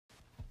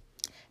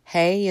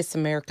Hey, it's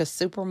America's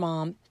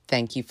Supermom.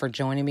 Thank you for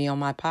joining me on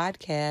my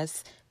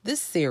podcast. This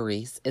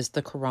series is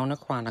the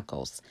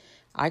Chronicles.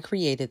 I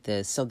created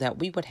this so that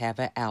we would have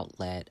an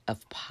outlet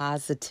of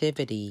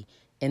positivity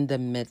in the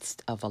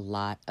midst of a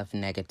lot of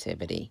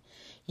negativity.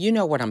 You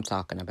know what I'm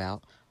talking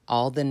about.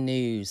 All the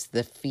news,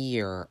 the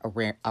fear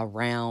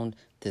around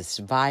this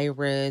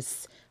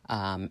virus,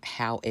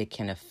 how it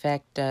can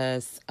affect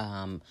us,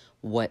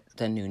 what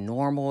the new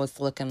normal is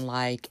looking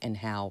like, and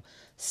how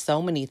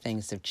so many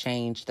things have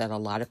changed that a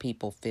lot of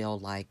people feel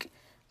like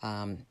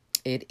um,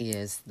 it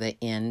is the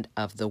end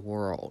of the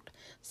world,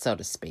 so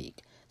to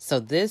speak. So,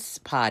 this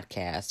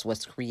podcast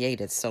was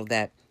created so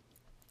that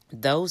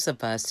those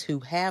of us who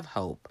have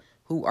hope,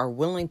 who are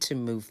willing to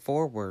move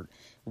forward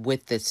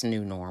with this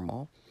new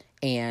normal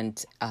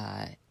and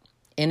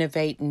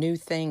innovate new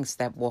things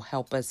that will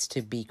help us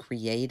to be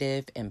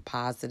creative and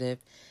positive.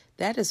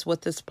 That is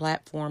what this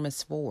platform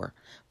is for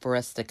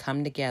us to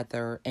come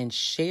together and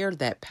share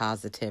that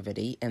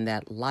positivity and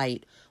that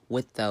light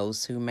with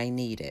those who may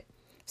need it.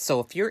 So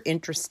if you're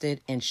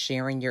interested in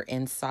sharing your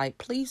insight,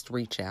 please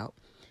reach out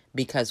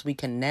because we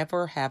can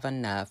never have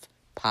enough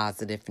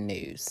positive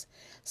news.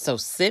 So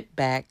sit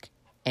back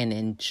and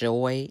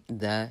enjoy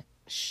the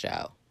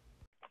show.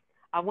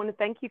 I want to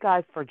thank you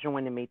guys for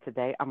joining me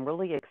today. I'm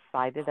really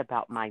excited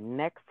about my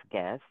next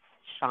guest,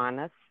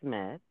 Shauna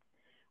Smith.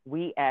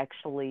 We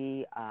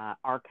actually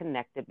are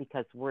connected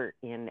because we're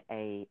in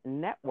a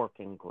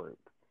networking group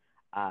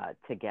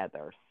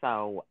together.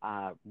 So,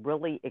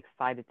 really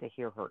excited to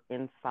hear her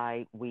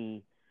insight.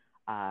 We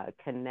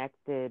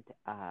connected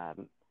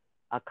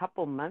a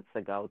couple months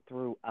ago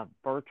through a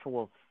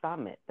virtual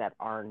summit that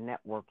our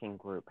networking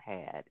group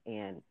had.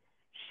 And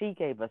she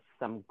gave us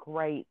some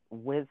great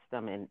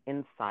wisdom and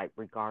insight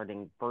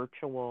regarding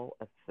virtual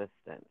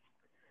assistants.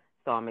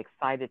 So I'm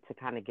excited to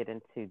kind of get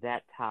into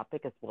that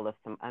topic as well as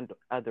some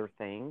other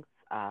things.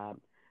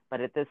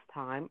 But at this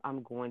time,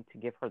 I'm going to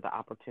give her the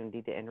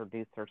opportunity to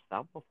introduce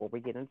herself before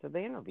we get into the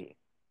interview.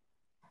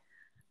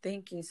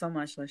 Thank you so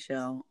much,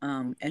 Lachelle.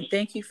 And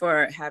thank you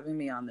for having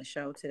me on the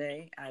show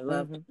today. I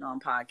love being on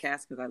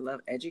podcasts because I love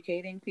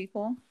educating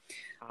people.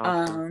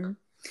 Awesome.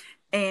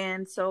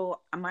 And so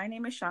my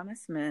name is Shauna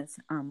Smith.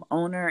 I'm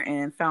owner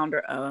and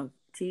founder of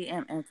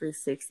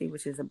TMN360,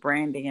 which is a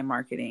branding and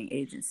marketing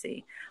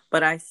agency.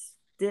 But I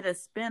did a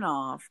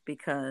spinoff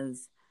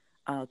because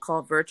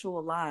called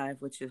Virtual Live,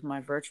 which is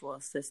my virtual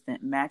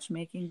assistant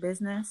matchmaking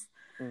business.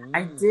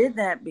 I did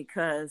that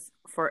because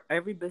for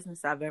every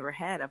business I've ever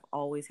had, I've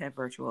always had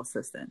virtual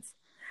assistants.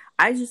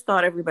 I just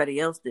thought everybody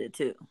else did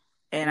too.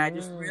 And I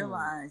just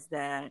realized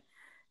that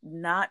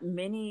not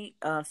many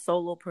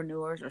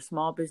solopreneurs or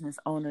small business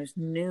owners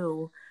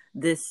knew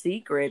this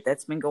secret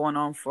that's been going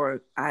on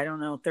for,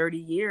 30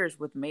 years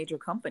with major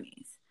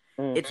companies.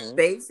 It's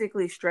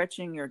basically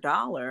stretching your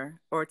dollar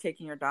or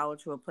taking your dollar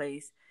to a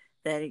place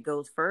that it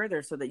goes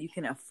further so that you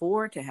can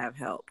afford to have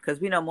help, because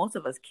we know most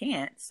of us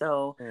can't.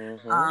 So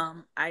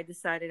I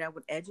decided I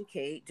would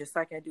educate, just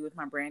like I do with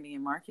my branding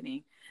and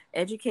marketing,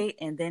 educate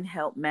and then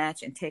help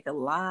match and take a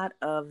lot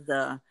of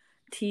the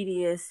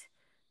tedious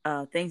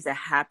things that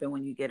happen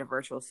when you get a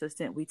virtual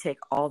assistant. We take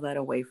all that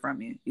away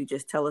from you. You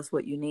just tell us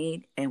what you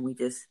need and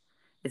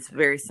it's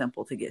very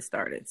simple to get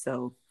started.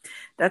 So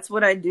that's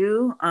what I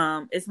do.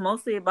 It's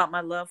mostly about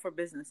my love for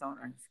business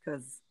owners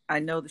because I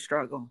know the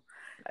struggle.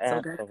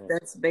 So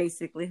that's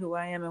basically who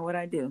I am and what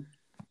I do.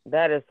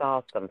 That is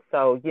awesome.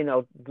 So,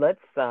 let's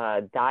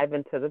dive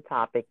into the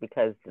topic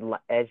because,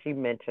 as you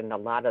mentioned, a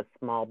lot of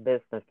small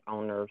business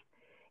owners,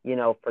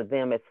 for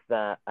them, it's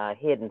the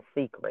hidden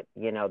secret.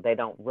 They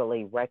don't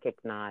really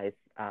recognize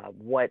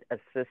what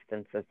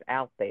assistance is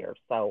out there.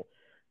 So,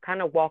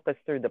 kind of walk us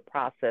through the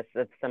process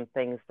of some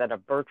things that a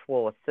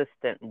virtual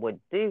assistant would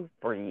do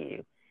for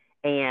you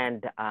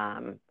and,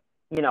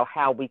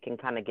 how we can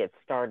kind of get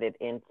started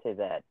into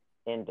that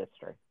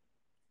industry.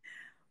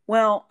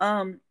 Well,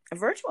 a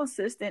virtual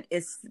assistant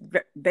is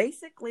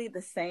basically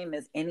the same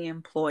as any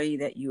employee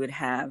that you would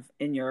have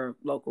in your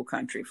local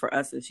country. For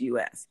us, it's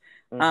U.S.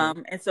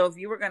 And so if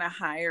you were going to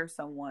hire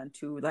someone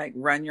to like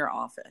run your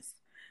office,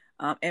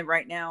 and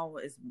right now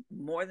is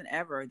more than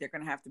ever, they're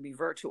going to have to be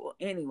virtual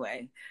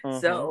anyway.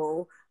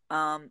 So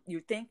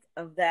you think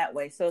of that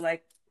way. So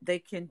like they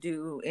can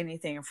do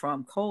anything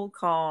from cold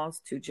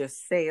calls to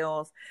just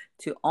sales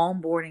to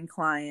onboarding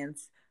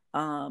clients,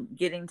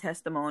 getting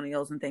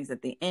testimonials and things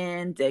at the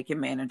end. They can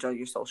manage all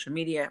your social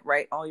media,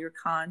 write all your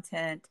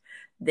content.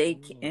 They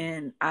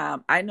can,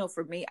 I know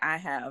for me, I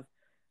have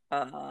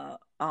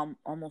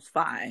almost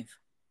 5.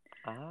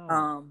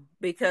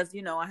 Because,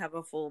 I have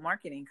a full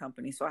marketing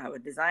company. So I have a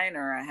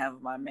designer, I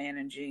have my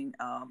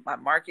my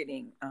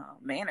marketing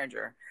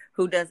manager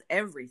who does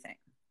everything,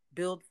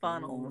 build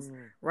funnels,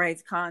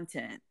 writes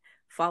content,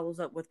 follows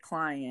up with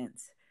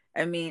clients.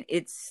 I mean,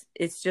 it's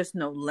just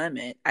no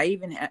limit.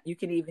 You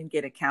can even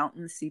get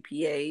accountants,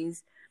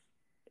 CPAs.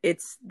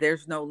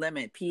 There's no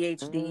limit.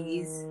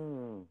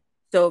 PhDs.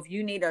 So if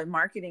you need a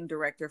marketing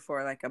director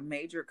for like a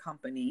major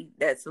company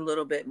that's a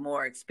little bit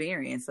more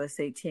experienced, let's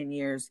say 10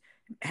 years,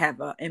 have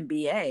an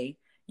MBA,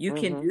 You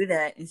can Mhm. do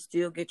that and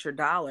still get your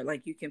dollar.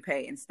 Like you can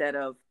pay instead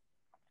of,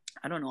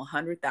 I don't know,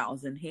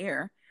 100,000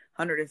 here,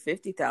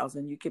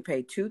 150,000, you could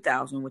pay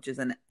 2,000, which is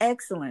an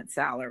excellent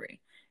salary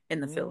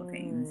in the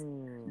Philippines.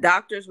 Mm.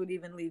 Doctors would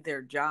even leave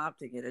their job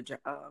to get a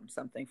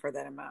something for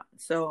that amount.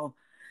 So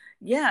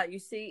yeah, you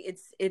see,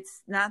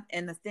 it's not,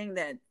 and the thing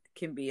that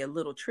can be a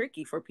little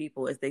tricky for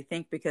people is they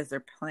think because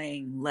they're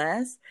playing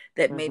less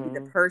that maybe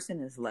the Mhm.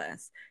 person is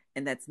less,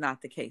 and that's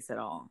not the case at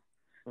all.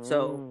 So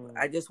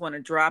Mm. I just want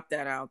to drop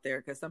that out there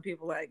because some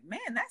people are like,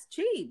 man, that's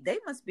cheap. They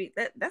must be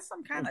that's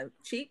some kind of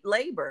cheap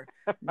labor.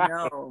 Right.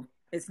 No,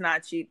 it's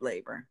not cheap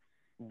labor.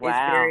 It's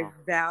very Wow.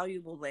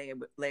 valuable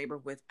labor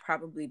with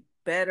probably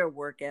better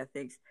work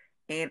ethics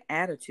and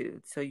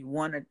attitude. So you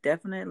want to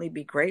definitely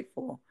be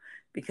grateful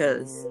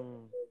because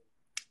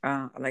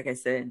Mm. like I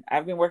said,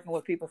 I've been working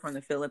with people from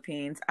the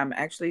Philippines. I'm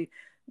actually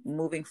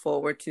moving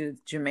forward to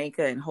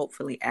Jamaica and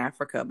hopefully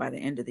Africa by the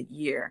end of the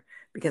year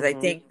because I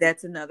Mhm. think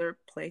that's another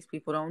place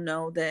people don't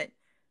know that,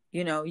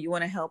 you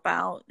want to help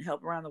out,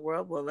 help around the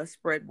world. Well, let's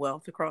spread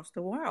wealth across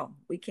the world.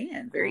 We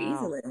can very Wow.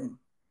 easily.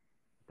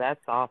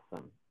 That's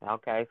awesome.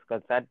 Okay,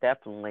 because that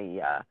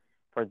definitely,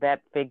 for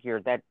that figure,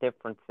 that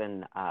difference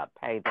in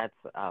pay, that's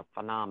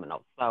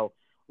phenomenal. So,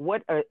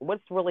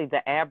 what's really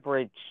the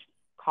average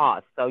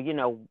cost? So,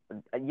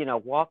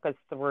 walk us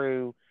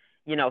through,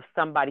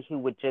 somebody who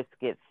would just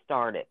get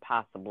started,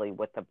 possibly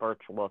with a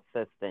virtual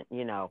assistant.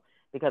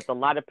 Because a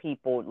lot of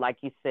people, like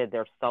you said,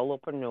 they're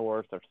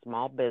solopreneurs or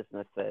small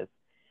businesses.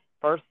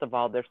 First of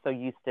all, they're so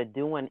used to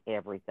doing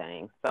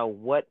everything. So,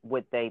 what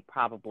would they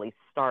probably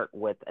start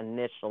with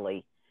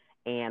initially,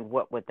 and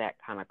what would that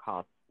kind of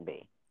cost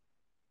be?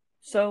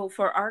 So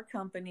for our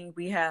company,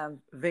 we have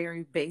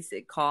very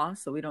basic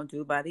costs. So we don't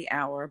do by the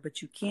hour,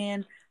 but you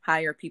can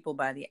hire people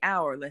by the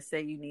hour. Let's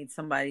say you need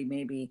somebody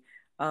maybe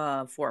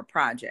for a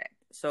project.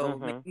 So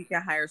maybe Mhm. you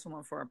can hire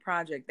someone for a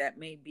project that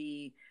may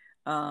be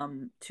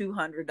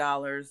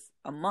 $200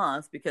 a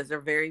month because they're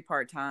very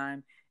part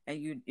time,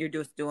 and you're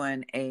just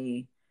doing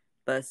a,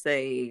 let's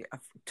say, a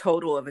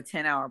total of a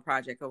 10-hour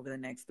project over the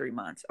next 3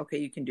 months. Okay,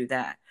 you can do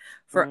that.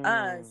 For Mm.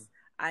 us,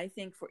 I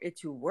think for it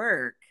to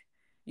work,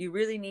 you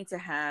really need to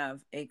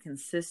have a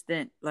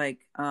consistent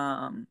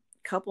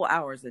couple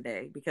hours a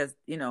day because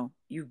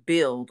you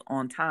build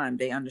on time.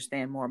 They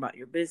understand more about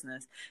your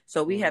business.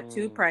 So we have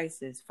two Mm.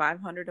 prices: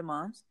 500 a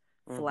month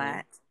Mhm.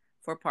 flat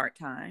for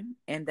part-time,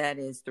 and that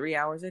is 3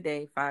 hours a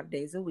day, 5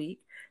 days a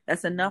week.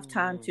 That's enough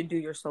time Mm. to do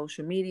your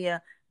social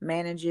media,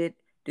 manage it,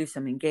 do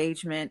some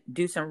engagement,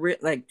 do some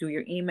do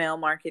your email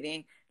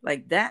marketing.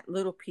 Like that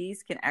little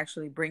piece can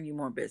actually bring you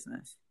more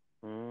business.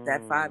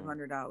 That Mm.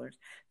 $500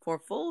 for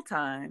full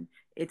time,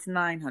 it's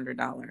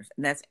 $900,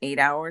 and that's 8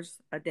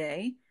 hours a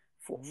day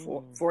for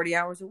Mm. 40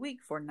 hours a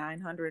week for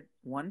 900,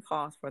 one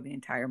cost for the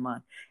entire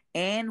month.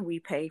 And we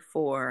pay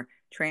for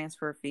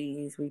transfer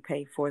fees, we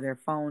pay for their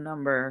phone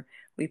number,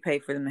 we pay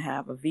for them to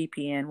have a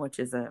VPN, which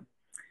is a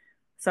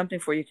something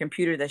for your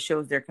computer that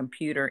shows their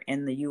computer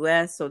in the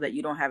US so that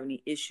you don't have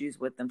any issues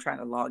with them trying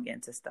to log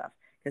into stuff,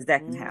 because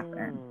that can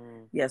happen.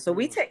 Mm. Yeah, so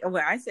we Mm. take,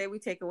 when I say we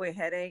take away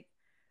headache,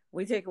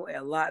 we take away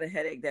a lot of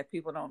headache that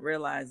people don't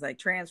realize, like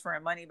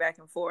transferring money back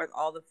and forth,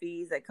 all the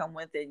fees that come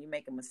with it. You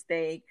make a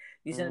mistake,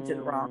 you send it to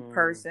the wrong Mm.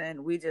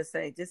 person. We just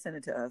say, just send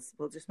it to us.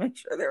 We'll just make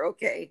sure they're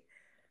okay.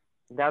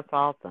 That's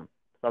awesome.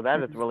 So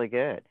that is really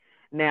good.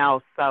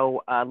 Now,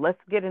 so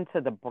let's get into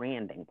the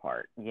branding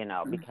part,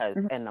 because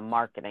and the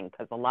marketing,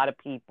 because a lot of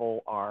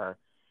people are,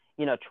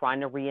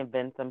 trying to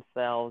reinvent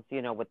themselves,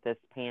 with this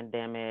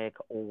pandemic,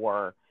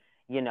 or,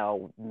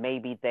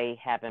 maybe they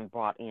haven't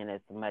brought in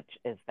as much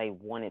as they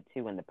wanted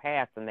to in the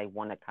past, and they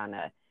want to kind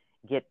of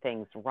get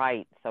things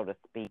right, so to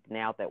speak,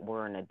 now that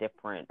we're in a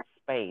different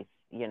space,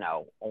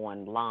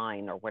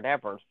 online or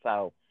whatever.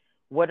 So,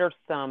 what are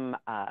some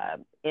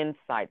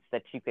insights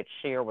that you could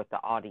share with the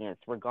audience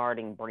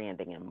regarding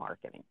branding and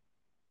marketing?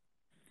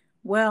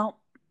 Well,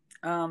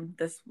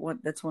 that's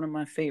one of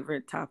my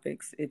favorite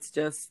topics. It's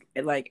just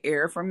like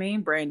air for me,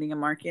 branding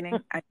and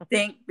marketing. I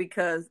think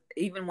because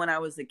even when I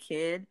was a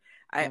kid,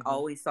 I Mhm.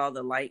 always saw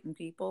the light in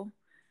people,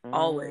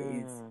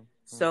 always. Mm.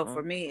 So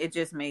for Mhm. me, it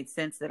just made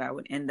sense that I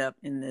would end up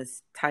in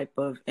this type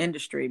of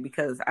industry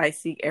because I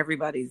see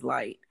everybody's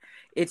light.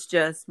 It's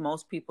just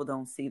most people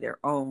don't see their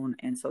own,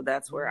 and so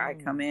that's where I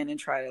come Mm. in and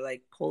try to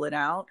like pull it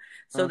out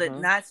so that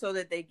Mhm. not so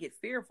that they get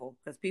fearful,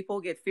 because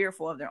people get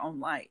fearful of their own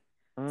light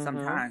Mhm.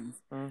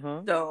 sometimes.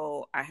 Mhm.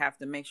 So I have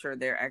to make sure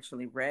they're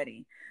actually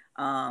ready.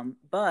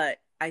 But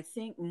I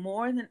think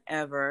more than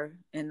ever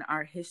in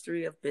our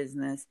history of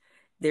business,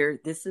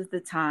 this is the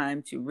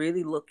time to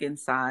really look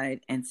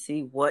inside and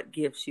see what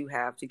gifts you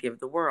have to give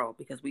the world,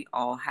 because we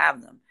all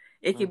have them.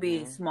 It could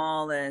be Mhm.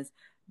 small as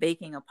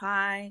baking a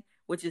pie,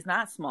 which is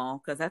not small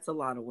because that's a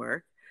lot of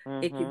work.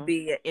 It could Mhm.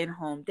 be an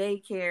in-home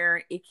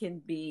daycare. It can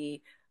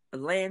be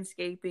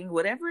landscaping,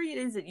 whatever it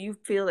is that you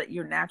feel that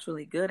you're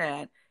naturally good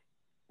at.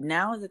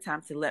 Now is the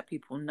time to let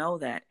people know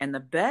that. And the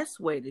best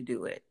way to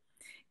do it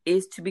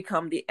is to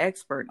become the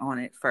expert on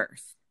it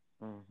first.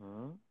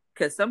 Mhm.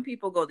 because some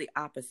people go the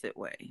opposite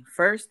way.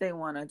 First, they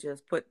want to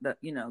just put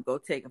go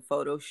take a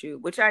photo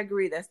shoot, which I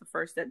agree. That's the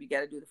first step. You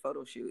got to do the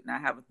photo shoot. And I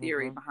have a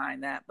theory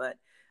behind that, but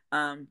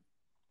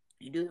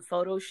you do the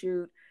photo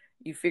shoot,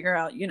 you figure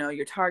out,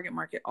 your target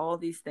market, all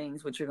these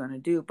things, what you're going to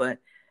do. But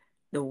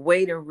the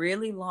way to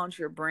really launch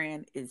your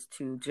brand is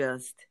to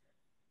just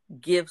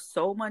give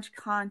so much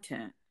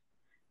content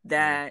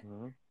that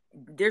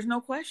there's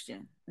no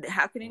question.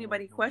 How can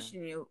anybody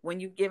question you when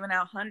you've given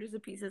out hundreds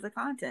of pieces of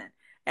content?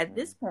 At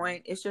this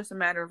point, it's just a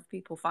matter of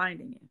people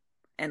finding you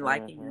and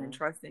liking you and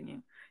trusting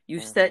you.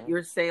 You've set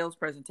your sales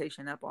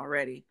presentation up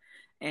already.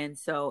 And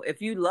so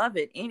if you love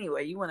it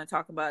anyway, you want to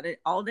talk about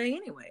it all day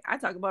anyway. I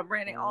talk about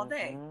branding all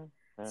day.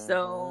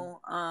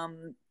 So,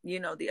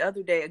 the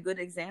other day, a good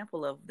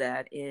example of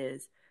that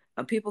is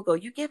people go,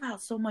 you give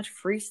out so much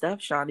free stuff,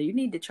 Shauna, you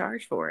need to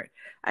charge for it.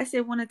 I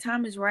said, when the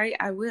time is right,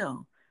 I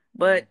will.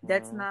 But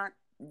that's not,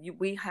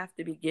 we have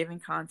to be giving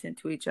content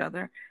to each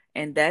other.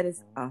 And that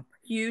is a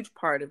huge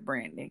part of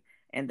branding.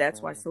 And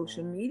that's why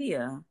social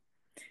media,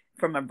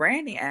 from a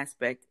branding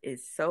aspect,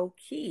 is so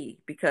key,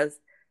 because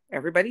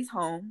everybody's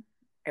home.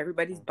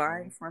 Everybody's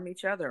buying from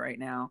each other right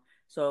now.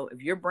 So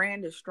if your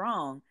brand is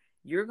strong,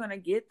 you're going to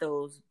get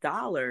those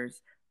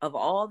dollars of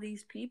all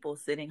these people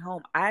sitting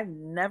home. I've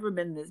never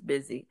been this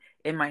busy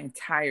in my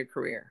entire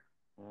career.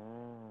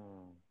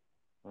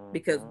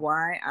 Because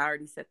why? I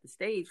already set the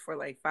stage for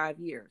like 5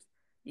 years.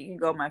 You can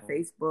go on my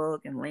Facebook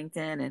and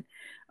LinkedIn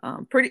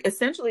and pretty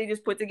essentially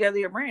just put together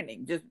your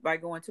branding just by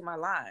going to my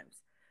lives.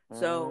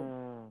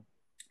 So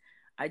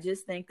I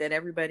just think that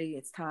everybody,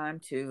 it's time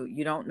to,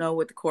 you don't know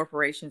what the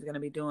corporation is going to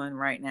be doing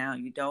right now.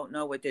 You don't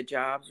know what their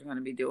jobs are going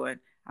to be doing.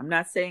 I'm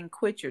not saying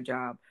quit your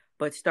job,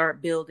 but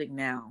start building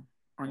now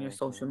on your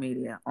social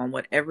media, on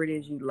whatever it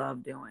is you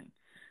love doing.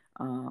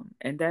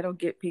 And that'll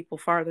get people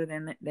farther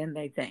than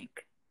they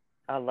think.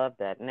 I love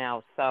that.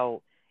 Now,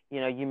 so,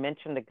 you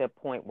mentioned a good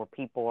point where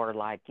people are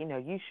like,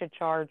 you should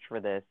charge for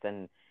this.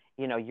 And,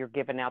 you're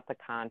giving out the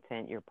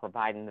content, you're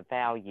providing the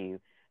value.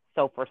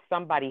 So for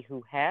somebody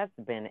who has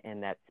been in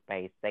that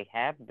space, they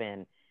have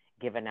been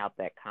giving out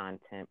that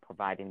content,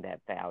 providing that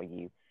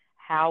value,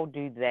 how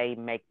do they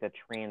make the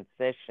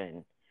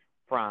transition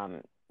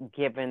from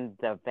giving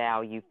the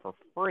value for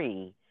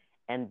free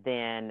and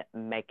then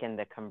making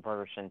the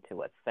conversion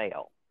to a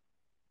sale?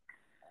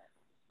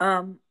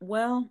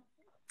 Well,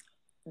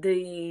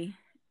 the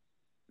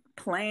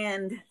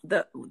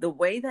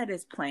way that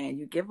is planned,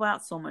 you give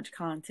out so much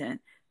content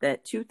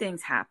that two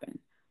things happen.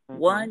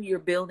 One, you're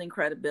building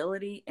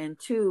credibility, and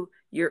two,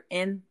 you're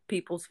in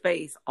people's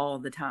face all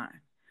the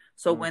time.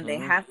 So when they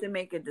have to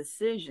make a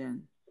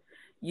decision,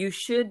 you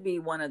should be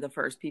one of the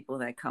first people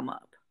that come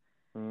up.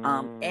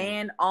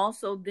 And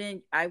also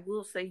then I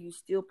will say you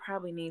still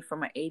probably need,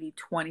 from an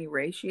 80-20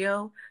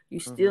 ratio,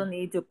 you still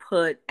need to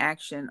put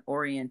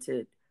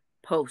action-oriented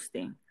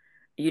posting.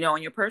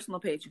 On your personal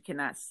page, you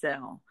cannot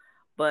sell,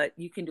 but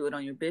you can do it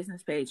on your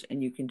business page,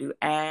 and you can do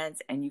ads,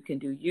 and you can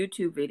do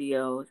YouTube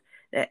videos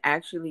that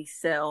actually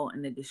sell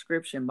in the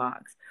description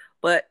box.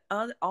 But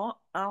as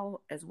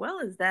well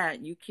as that,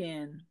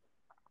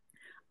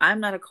 I'm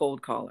not a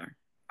cold caller.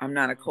 I'm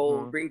not a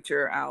cold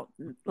reacher out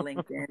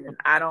LinkedIn, and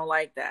I don't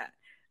like that.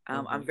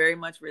 I'm very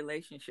much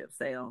relationship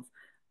sales.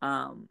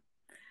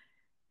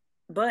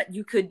 But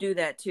you could do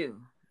that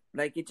too.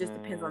 Like, it just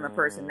depends on the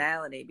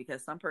personality,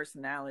 because some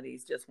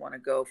personalities just want to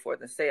go for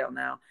the sale.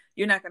 Now,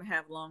 you're not going to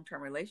have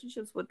long-term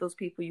relationships with those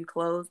people you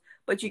close,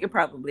 but you could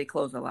probably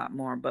close a lot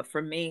more. But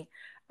for me,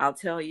 I'll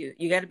tell you,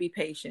 you got to be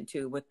patient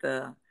too with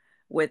the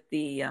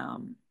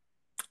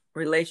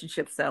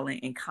relationship selling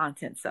and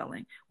content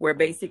selling, where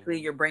basically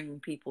you're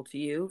bringing people to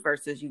you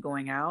versus you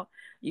going out.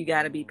 You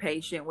got to be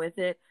patient with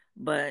it.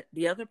 But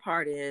the other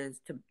part is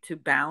to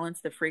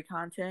balance the free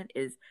content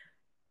is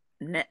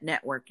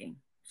networking.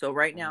 So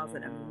right now is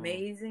an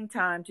amazing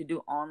time to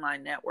do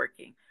online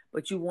networking,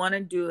 but you want to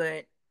do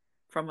it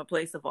from a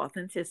place of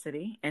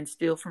authenticity and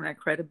still from that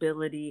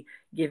credibility,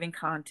 giving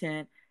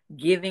content,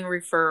 giving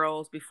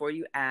referrals before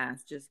you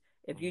ask.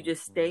 If you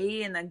just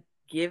stay in a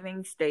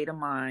giving state of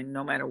mind,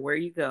 no matter where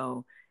you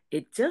go,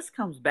 it just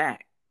comes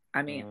back.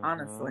 I mean,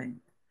 honestly.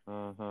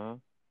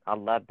 I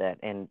love that.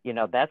 And,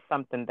 that's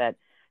something that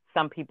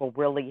some people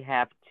really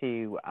have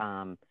to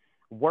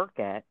work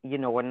at,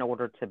 in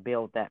order to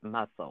build that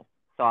muscle.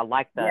 So I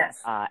like the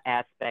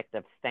aspect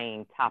of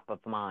staying top of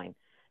mind.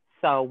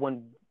 So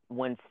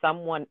when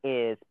someone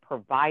is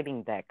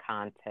providing that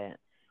content,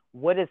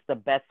 what is the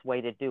best way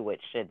to do it?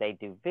 Should they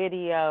do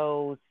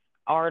videos,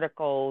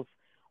 articles?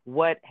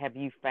 What have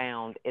you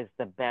found is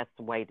the best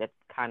way to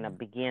kind of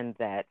begin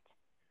that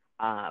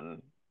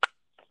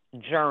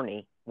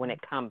journey when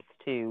it comes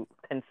to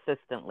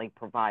consistently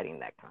providing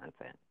that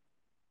content?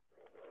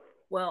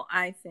 Well,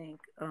 I think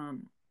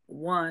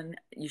one,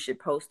 you should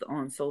post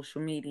on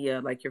social media,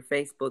 like your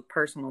Facebook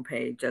personal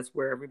page. That's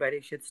where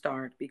everybody should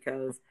start,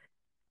 because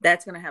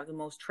that's going to have the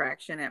most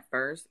traction at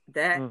first.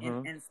 That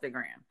and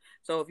Instagram.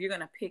 So if you're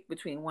going to pick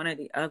between one or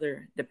the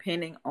other,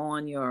 depending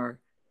on your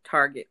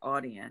target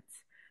audience,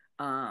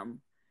 Instagram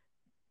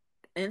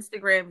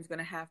is going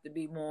to have to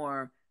be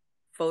more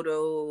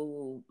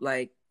photo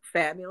like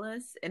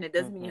fabulous, and it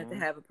doesn't mean you have to Mhm.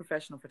 have a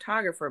professional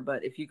photographer,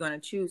 but if you're going to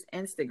choose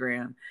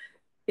Instagram,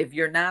 if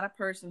you're not a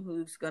person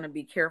who's going to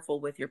be careful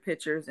with your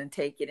pictures and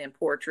take it in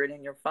portrait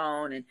in your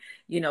phone and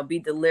be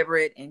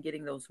deliberate in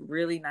getting those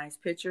really nice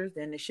pictures,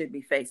 then it should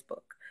be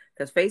Facebook.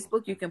 Because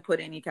Facebook, you can put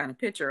any kind of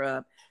picture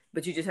up,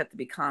 but you just have to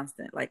be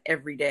constant, like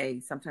every day,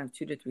 sometimes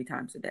 2 to 3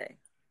 times a day.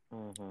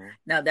 Mhm.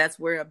 Now that's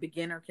where a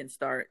beginner can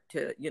start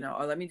to,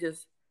 oh, let me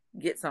just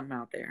get something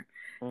out there.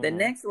 The Mhm.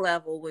 next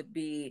level would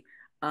be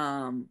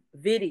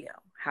video.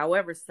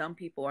 However, some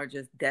people are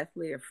just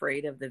deathly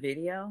afraid of the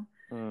video.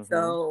 Mhm.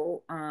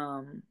 So,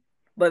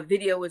 but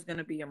video is going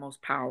to be your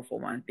most powerful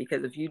one,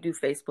 because if you do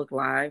Facebook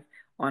Live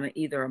on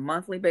either a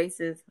monthly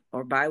basis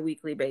or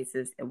bi-weekly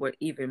basis, and what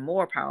even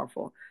more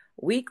powerful,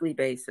 weekly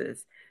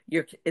basis,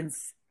 you're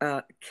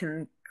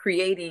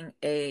creating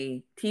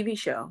a TV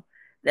show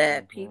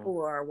that Mhm.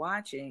 people are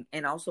watching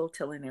and also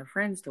telling their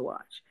friends to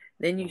watch.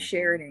 Then you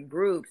share it Mhm. in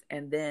groups,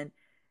 and then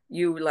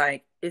you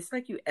like, it's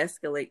like you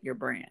escalate your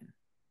brand.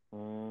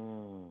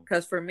 Mm.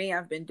 Because for me,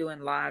 I've been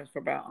doing lives for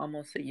about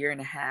almost a year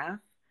and a half.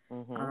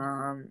 Mhm.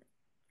 Um,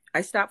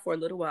 I stopped for a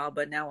little while,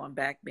 but now I'm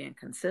back being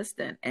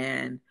consistent.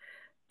 And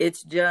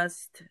it's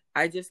just,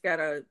 I just got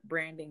a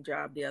branding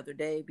job the other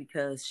day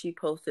because she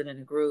posted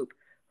in a group,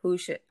 who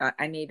should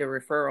I need a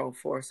referral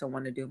for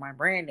someone to do my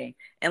branding.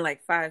 And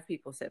like 5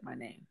 people said my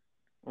name,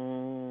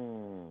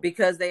 Mm.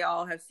 because they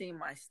all have seen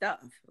my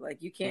stuff.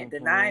 Like, you can't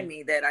deny Mhm.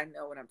 me that I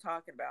know what I'm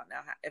talking about.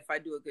 Now, if I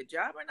do a good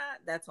job or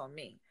not, that's on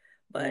me.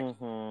 But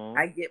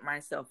I Mhm. get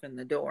myself in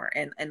the door.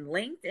 And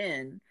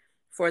LinkedIn,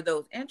 for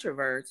those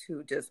introverts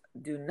who just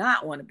do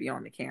not want to be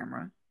on the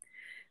camera,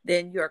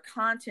 then your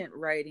content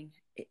writing,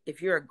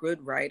 if you're a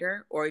good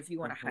writer, or if you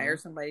want to hire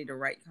Mhm. somebody to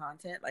write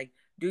content, like,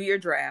 do your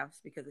drafts,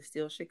 because it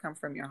still should come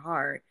from your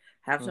heart.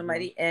 Have Mhm.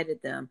 somebody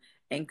edit them,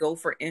 and go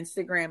for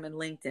Instagram and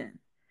LinkedIn,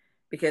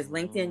 because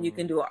LinkedIn, you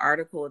can Mm. do an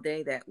article a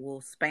day that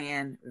will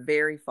span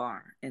very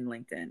far in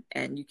LinkedIn,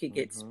 and you could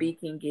get Mhm.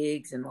 speaking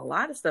gigs and a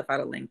lot of stuff out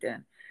of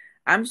LinkedIn.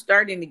 I'm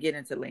starting to get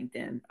into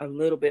LinkedIn a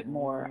little bit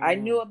more. I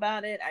knew Mm.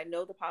 about it. I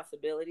know the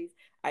possibilities.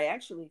 I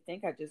actually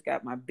think I just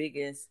got my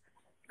biggest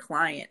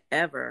client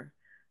ever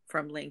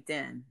from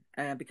LinkedIn,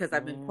 because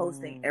I've been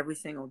posting Mm. every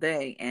single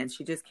day, and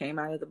she just came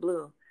out of the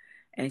blue,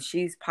 and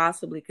she's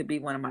possibly could be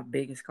one of my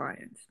biggest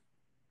clients.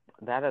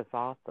 That is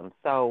awesome.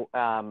 So,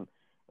 a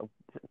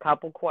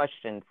couple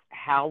questions.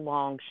 How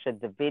long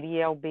should the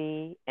video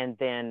be? And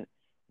then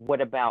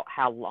what about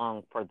how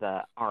long for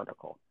the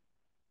article?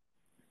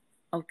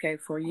 Okay,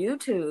 for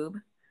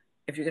YouTube,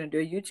 if you're going to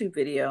do a YouTube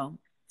video,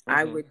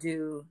 I Mhm. would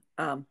do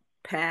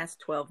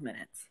past 12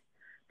 minutes,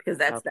 because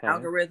that's the Okay.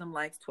 algorithm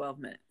likes 12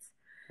 minutes.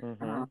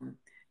 Mhm. Um,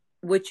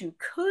 what you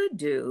could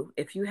do,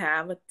 if you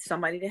have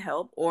somebody to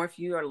help, or if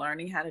you are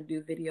learning how to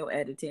do video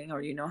editing,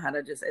 or you know how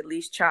to just at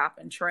least chop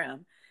and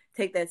trim,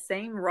 take that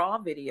same raw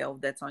video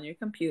that's on your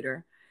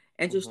computer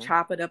and just Mhm.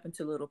 chop it up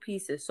into little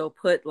pieces. So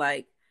put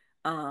like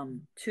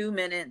 2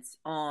 minutes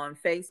on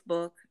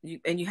Facebook,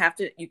 and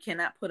you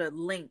cannot put a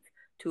link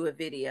to a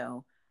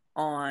video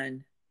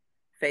on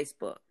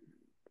Facebook,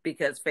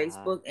 because Uh,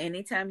 Facebook,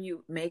 anytime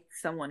you make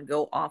someone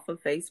go off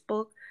of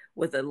Facebook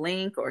with a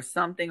link or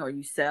something, or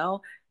you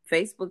sell,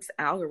 Facebook's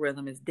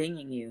algorithm is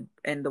dinging you.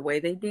 And the way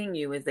they ding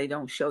you is they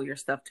don't show your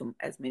stuff to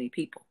as many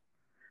people.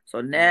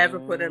 So never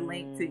put a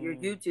link to your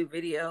mm, YouTube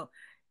video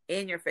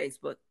in your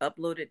Facebook,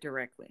 upload it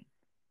directly.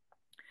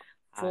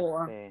 I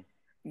For see.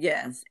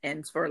 Yes,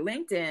 and for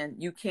LinkedIn,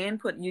 you can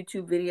put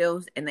YouTube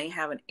videos, and they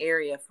have an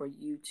area for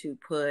you to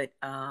put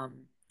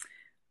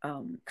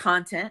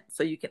content,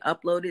 so you can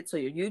upload it. So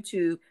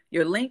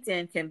your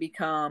LinkedIn can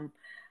become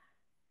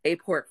a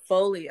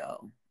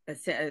portfolio.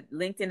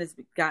 LinkedIn has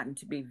gotten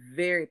to be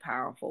very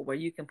powerful, where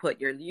you can put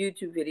your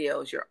YouTube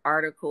videos, your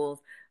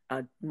articles,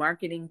 a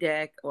marketing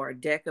deck, or a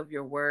deck of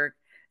your work.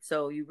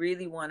 So you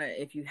really want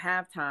to, if you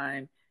have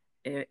time,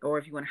 or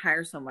if you want to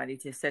hire somebody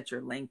to set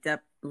your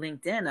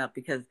LinkedIn up,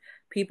 because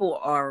people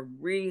are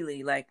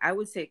really, like, I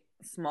would say,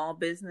 small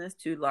business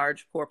to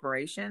large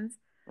corporations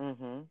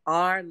Mhm.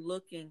 are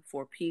looking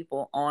for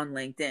people on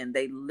LinkedIn.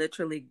 They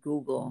literally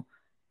Google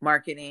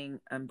marketing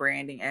and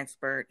branding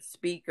expert,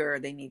 speaker.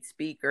 They need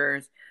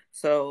speakers.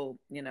 So,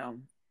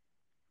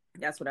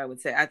 that's what I would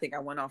say. I think I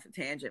went off a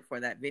tangent for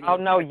that Oh video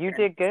no, you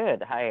question. did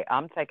good. Hey,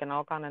 I'm taking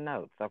all kind of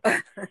notes. Okay,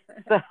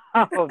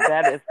 so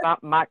that is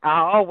something. I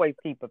always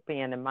keep a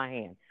pen in my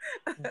hand.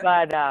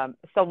 But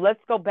so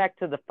let's go back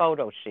to the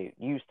photo shoot.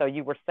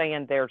 You were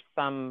saying there's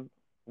some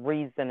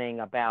reasoning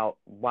about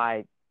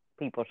why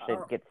people should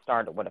Oh, get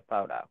started with a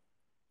photo.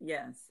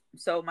 yes.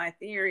 So my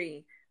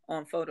theory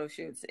on photo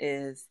shoots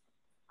is,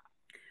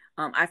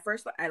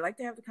 I like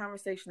to have the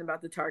conversation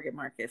about the target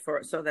market,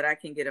 so that I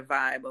can get a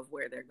vibe of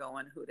where they're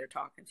going, who they're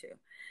talking to.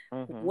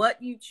 Mhm.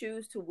 What you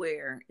choose to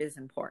wear is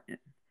important,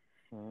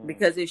 Mm.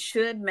 because it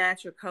should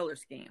match your color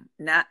scheme.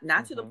 Not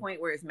to the Mhm.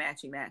 point where it's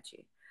matchy,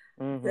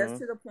 just Mhm.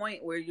 to the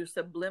point where you're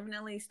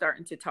subliminally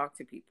starting to talk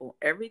to people.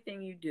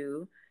 Everything you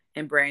do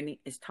in branding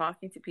is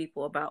talking to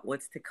people about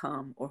what's to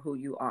come, or who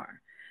you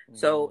are.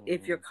 So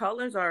if your Mm.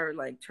 colors are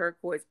like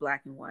turquoise,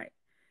 black and white,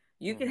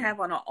 You can have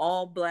on an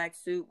all black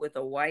suit with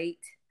a white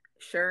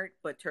shirt,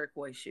 but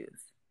turquoise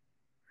shoes,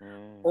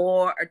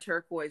 or a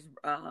turquoise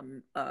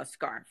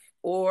scarf,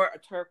 or a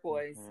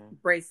turquoise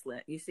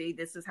bracelet. You see,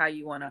 this is how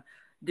you want to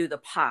do the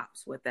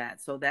pops with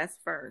that. So that's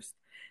first.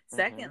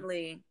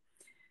 Secondly,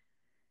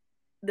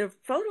 the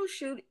photo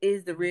shoot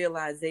is the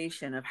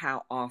realization of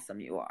how awesome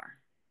you are.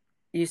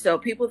 So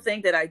people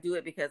think that I do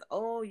it because,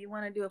 oh, you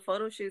want to do a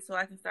photo shoot so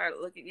I can start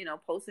looking,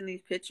 posting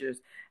these pictures.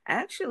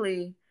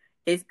 Actually,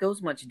 it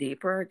goes much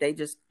deeper. They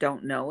just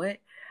don't know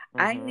it.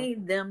 I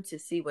need them to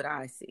see what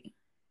I see.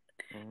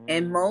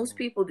 And most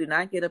people do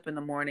not get up in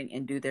the morning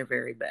and do their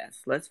very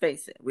best. Let's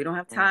face it. We don't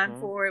have time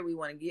for it. We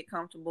want to get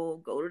comfortable,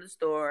 go to the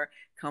store,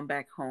 come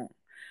back home.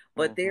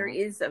 But there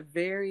is a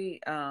very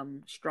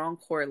strong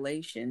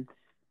correlation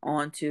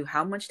onto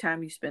how much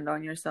time you spend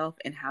on yourself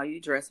and how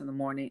you dress in the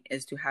morning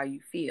as to how you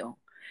feel.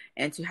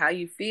 And to how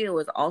you feel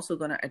is also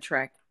going to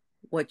attract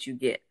what you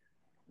get.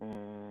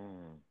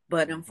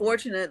 But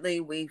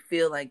unfortunately, we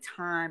feel like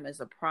time is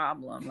a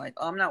problem. Like,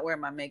 oh, I'm not wearing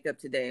my makeup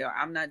today, or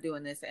I'm not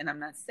doing this. And I'm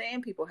not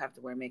saying people have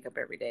to wear makeup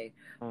every day,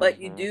 but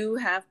you do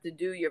have to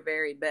do your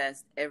very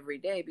best every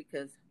day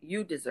because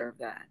you deserve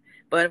that.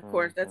 But of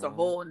course, that's a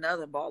whole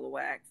another ball of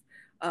wax.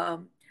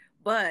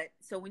 But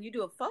so when you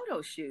do a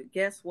photo shoot,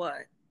 guess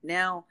what?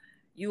 Now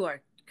you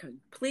are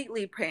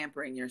completely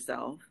pampering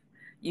yourself.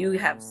 You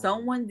have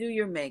someone do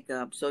your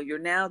makeup. So you're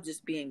now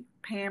just being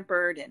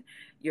pampered and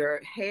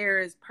your hair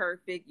is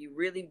perfect. You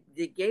really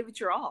gave it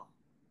your all.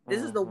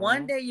 This is the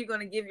one day you're going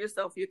to give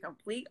yourself your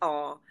complete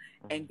all.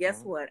 And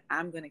guess what?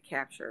 I'm going to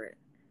capture it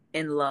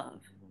in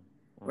love.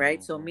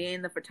 Right? So me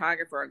and the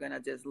photographer are going to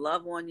just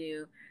love on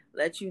you,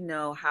 let you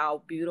know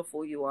how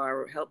beautiful you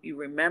are, help you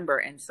remember.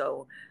 And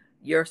so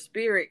your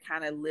spirit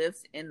kind of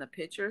lifts in the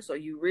picture. So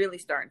you really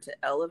start to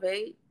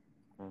elevate.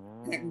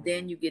 And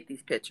then you get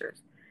these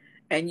pictures.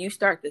 And you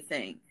start to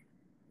think,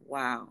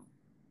 wow,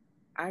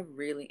 I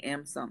really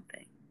am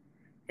something.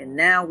 And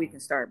now we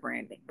can start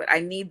branding. But I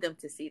need them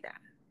to see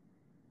that.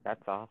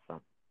 That's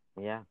awesome.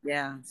 Yeah.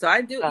 Yeah. So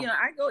I do,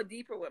 I go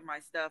deeper with my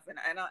stuff. And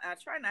I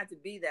try not to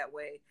be that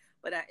way.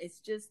 But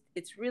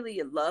it's really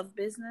a love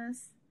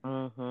business.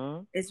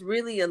 It's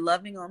really a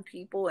loving on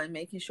people and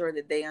making sure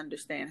that they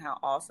understand how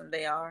awesome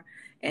they are.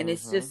 And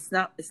it's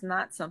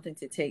not something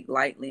to take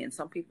lightly. And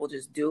some people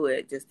just do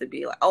it just to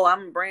be like, oh,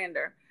 I'm a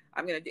brander.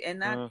 I'm going to do, and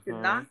not to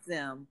knock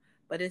them,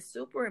 but it's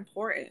super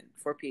important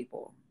for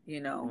people,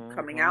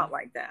 coming out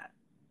like that.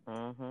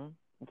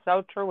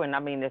 So true. And I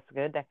mean, it's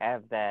good to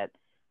have that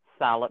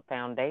solid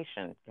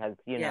foundation because,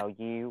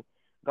 you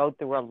go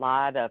through a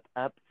lot of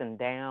ups and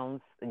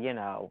downs,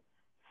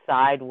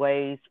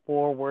 sideways,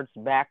 forwards,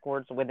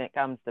 backwards when it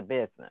comes to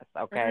business.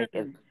 Okay.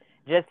 Because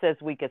just as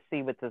we could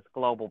see with this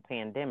global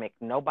pandemic,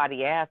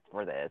 nobody asked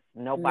for this.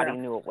 Nobody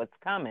knew it was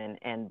coming.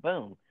 And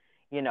boom,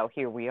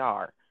 here we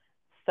are.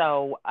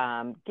 So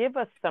give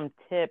us some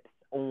tips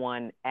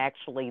on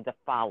actually the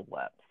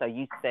follow-up. So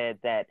you said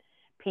that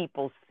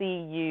people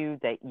see you,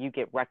 that you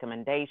get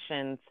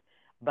recommendations,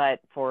 but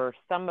for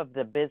some of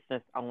the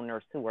business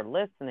owners who are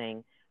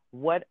listening,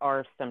 what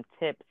are some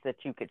tips that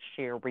you could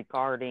share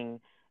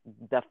regarding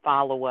the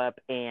follow-up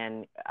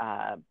and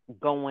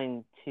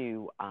going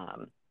to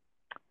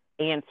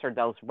answer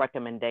those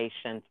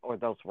recommendations or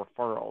those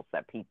referrals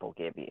that people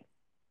give you?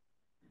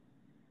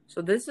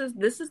 So this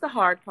is the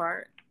hard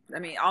part. I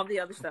mean, all the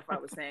other stuff I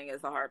was saying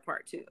is the hard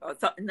part too.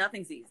 So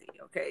nothing's easy,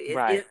 okay?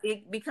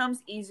 It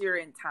becomes easier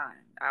in time.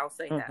 I'll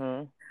say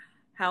that.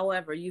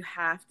 However, you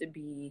have to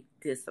be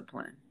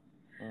disciplined.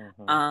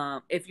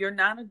 If you're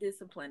not a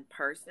disciplined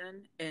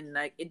person, and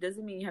like it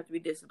doesn't mean you have to be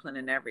disciplined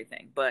in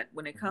everything, but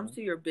when it comes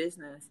to your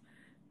business,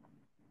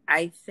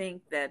 I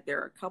think that there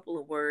are a couple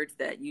of words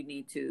that you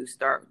need to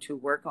start to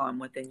work on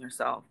within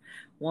yourself.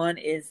 One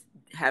is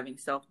having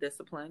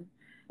self-discipline.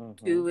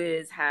 Two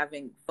is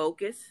having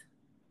focus.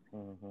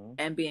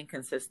 And being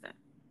consistent.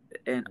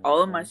 And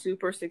all of my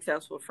super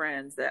successful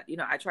friends that,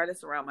 I try to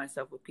surround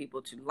myself with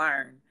people to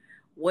learn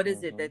what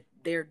is it that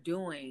they're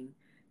doing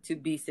to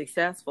be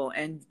successful.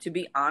 And to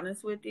be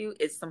honest with you,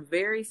 it's some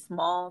very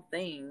small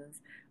things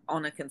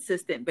on a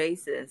consistent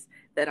basis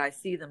that I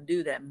see them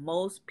do that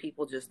most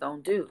people just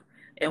don't do.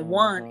 And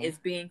one is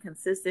being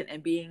consistent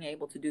and being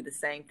able to do the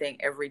same thing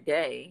every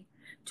day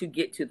to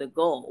get to the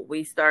goal.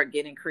 We start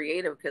getting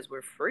creative because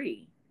we're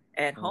free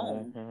at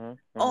home.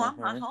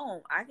 I'm at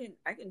home. I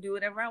can do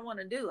whatever I want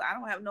to do. I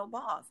don't have no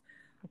boss.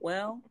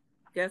 Well,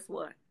 guess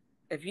what?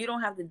 If you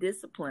don't have the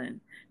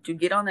discipline to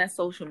get on that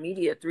social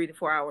media 3 to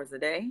 4 hours a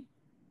day,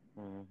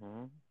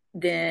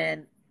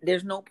 then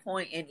there's no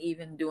point in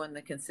even doing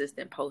the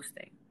consistent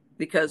posting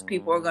because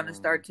people are going to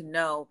start to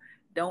know,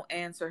 don't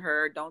answer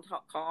her, don't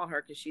call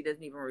her because she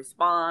doesn't even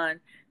respond.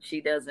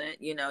 She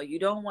doesn't, you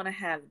don't want to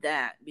have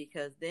that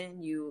because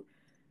then you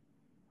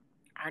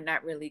are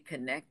not really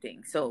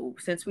connecting. So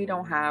since we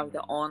don't have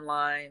the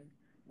online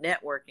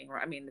networking,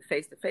 the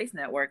face-to-face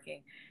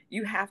networking,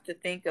 you have to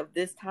think of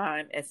this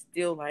time as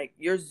still like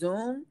your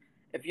Zoom.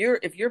 If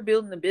you're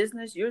building a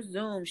business, your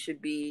Zoom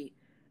should be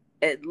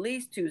at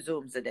least 2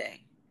 Zooms a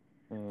day.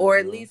 or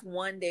at Mhm. least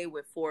one day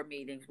with 4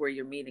 meetings where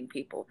you're meeting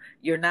people.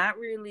 You're not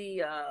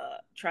really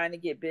trying to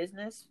get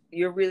business.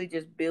 You're really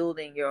just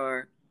building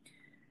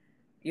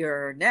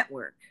your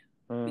network,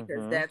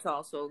 because Mhm. that's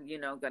also,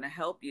 going to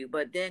help you.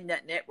 But then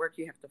that network,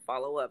 you have to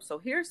follow up. So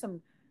here's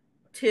some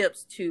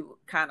tips to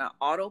kind of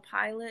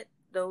autopilot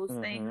those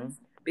Mhm. things,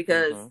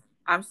 because Mhm.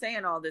 I'm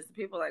saying all this, and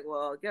people are like,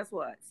 well, guess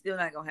what? Still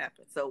not gonna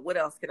happen. So what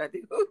else can I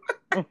do?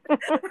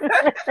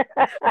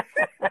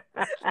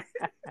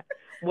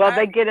 Well, I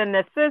they get an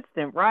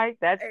assistant, right?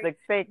 That's the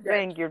big that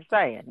thing you're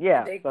saying.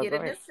 Yeah. they So get go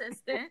an ahead.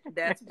 assistant.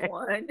 That's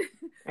one.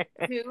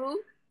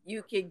 Two,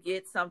 you can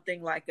get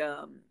something like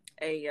a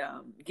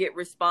get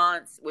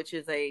response, which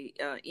is a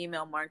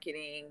email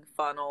marketing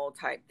funnel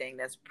type thing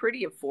that's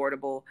pretty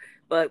affordable.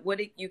 But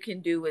you can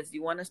do is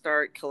you want to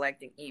start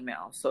collecting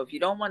emails. So if you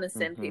don't want to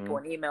send people Mhm.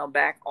 an email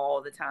back all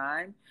the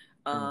time,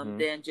 Mhm.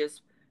 then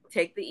just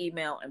take the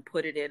email and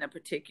put it in a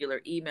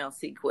particular email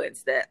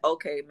sequence. That,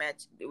 okay,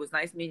 Matt, it was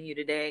nice meeting you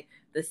today.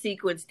 The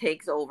sequence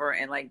takes over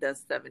and like does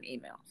 7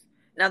 emails.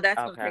 Now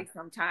that's going to Okay. take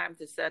some time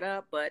to set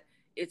up, but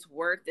it's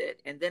worth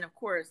it. And then, of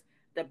course,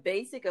 the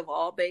basic of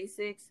all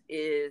basics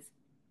is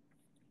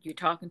you're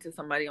talking to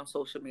somebody on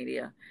social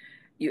media.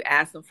 You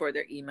ask them for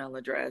their email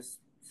address.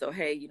 So,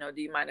 hey,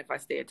 do you mind if I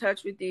stay in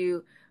touch with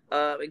you?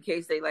 In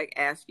case they like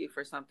ask you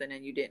for something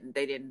and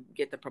they didn't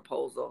get the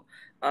proposal.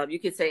 You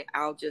could say,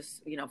 I'll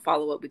just,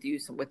 follow up with you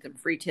with some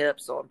free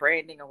tips on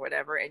branding or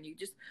whatever. And you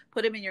just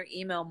put them in your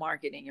email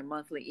marketing, your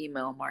monthly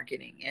email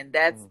marketing. And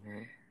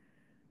Mhm.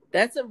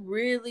 that's a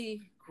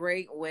really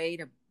great way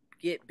to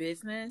get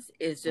business,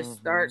 is just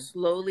start Mhm.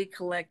 slowly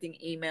collecting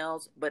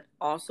emails, but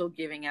also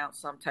giving out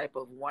some type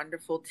of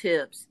wonderful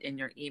tips in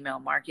your email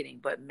marketing.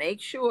 But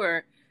make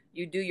sure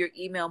you do your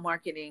email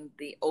marketing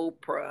the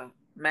Oprah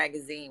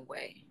magazine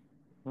way,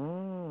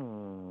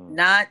 Mm.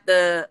 not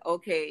the,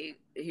 okay,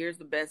 here's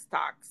the best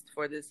stocks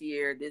for this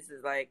year. This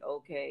is like,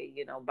 okay,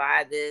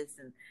 buy this,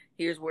 and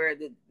here's where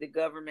the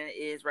government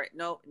is right.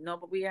 No, no,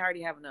 but we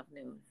already have enough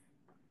news.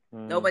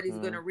 Nobody's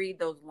going to Mhm. read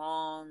those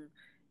long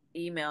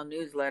email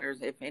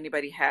newsletters. If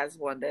anybody has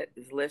one that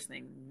is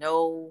listening,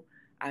 no,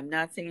 I'm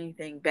not saying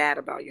anything bad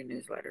about your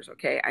newsletters.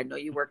 Okay. I know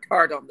you worked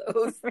hard on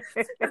those.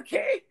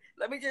 Okay.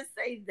 Let me just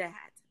say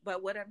that.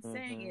 But what I'm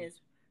saying Mhm.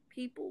 is,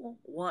 people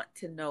want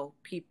to know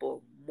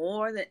people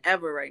more than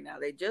ever right now.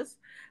 They're just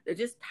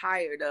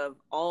tired of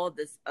all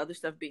this other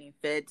stuff being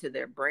fed to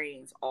their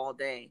brains all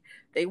day.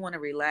 They want to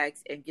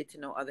relax and get to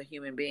know other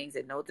human beings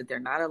and know that they're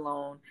not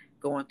alone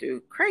going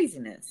through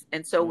craziness.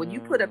 And so when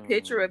you put a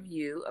picture Mm. of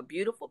you, a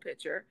beautiful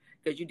picture,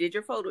 because you did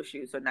your photo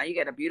shoot, so now you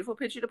got a beautiful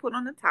picture to put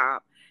on the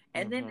top,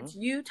 and then Mhm. it's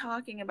you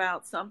talking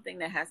about something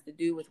that has to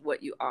do with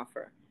what you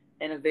offer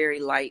in a very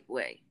light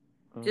way.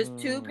 Just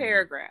two Mm.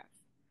 paragraphs.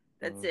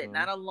 That's it.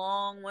 Not Mhm. a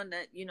long one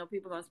that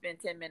people are going to spend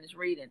 10 minutes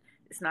reading.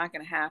 It's not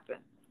going to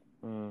happen.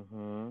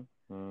 Mhm.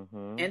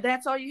 Mhm. And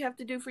that's all you have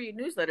to do for your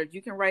newsletter.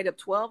 You can write up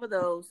 12 of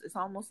those. It's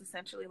almost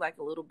essentially like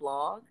a little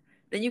blog.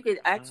 Then you could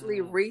actually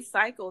Ah.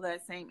 recycle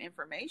that same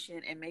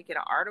information and make it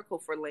an article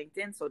for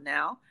LinkedIn. So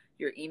now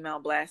you're email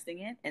blasting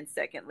it, and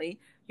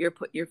secondly, you're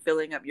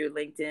filling up your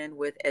LinkedIn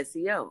with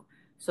SEO.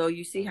 So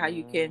you see how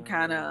you can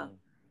kind of Mm.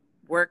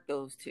 work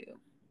those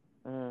two.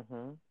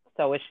 Mhm.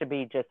 So it should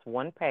be just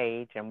one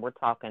page, and we're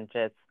talking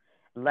just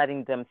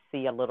letting them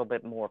see a little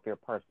bit more of your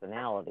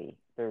personality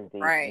through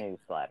these Right.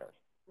 newsletters.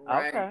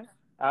 Right. Okay.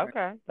 Right.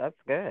 Okay.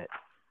 That's good.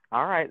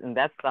 All right, and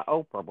that's the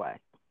Oprah way.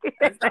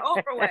 That's the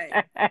Oprah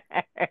way.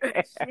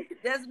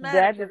 It doesn't matter,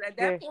 That because is at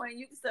that good. point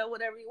you can sell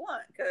whatever you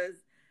want, because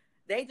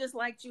they just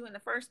liked you in the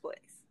first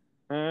place.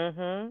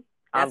 Mhm.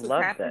 I That's what's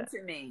love happened that.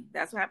 to me.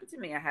 That's what happened to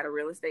me. I had a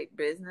real estate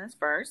business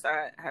first.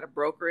 I had a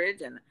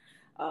brokerage, and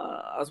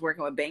I was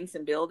working with banks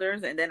and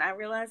builders. And then I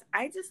realized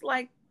I just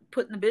like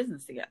putting the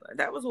business together.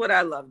 That was what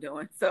I love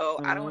doing. So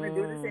I don't want to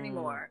do this Mm.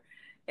 anymore.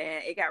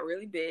 And it got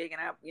really big, and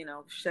I,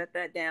 shut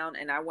that down.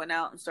 And I went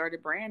out and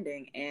started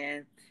branding.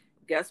 And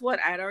guess what?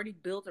 I had already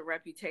built a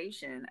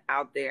reputation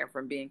out there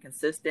from being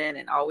consistent,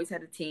 and always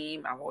had a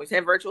team. I've always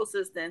had virtual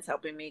assistants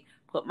helping me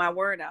put my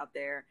word out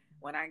there.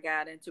 When I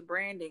got into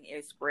branding,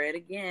 it spread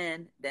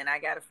again. Then I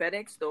got a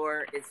FedEx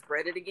store, it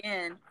spread it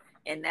again.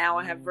 And now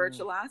I have Mm.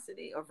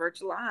 Virtualocity or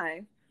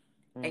Virtualive.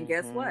 And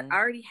guess what? I Mhm.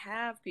 already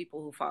have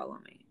people who follow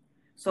me.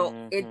 So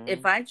if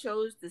Mhm. I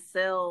chose to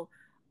sell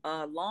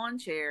lawn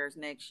chairs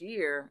next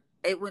year,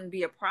 it wouldn't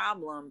be a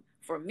problem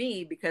for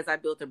me, because I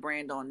built a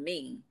brand on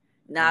me,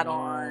 not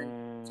on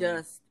Mm.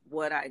 just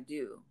what I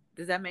do.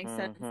 Does that make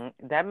sense?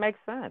 That makes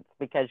sense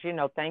because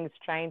things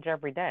change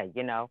every day.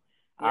 Yeah.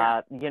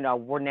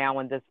 We're now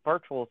in this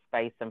virtual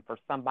space, and for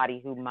somebody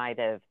who might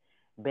have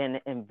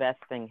been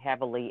investing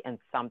heavily in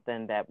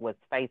something that was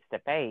face to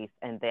face,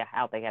 and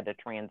how they had to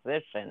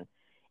transition,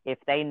 if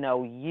they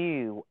know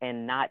you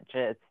and not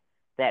just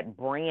that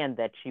brand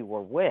that you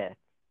were with,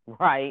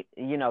 right?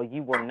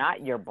 You were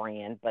not your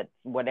brand, but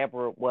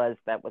whatever it was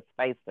that was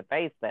face to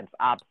face that's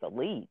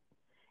obsolete,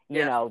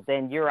 Yes.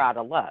 then you're out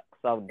of luck.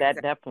 So that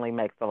Exactly. definitely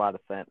makes a lot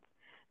of sense.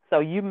 So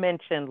you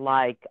mentioned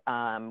like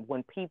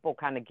when people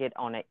kind of get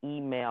on an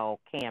email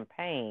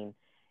campaign,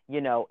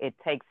 it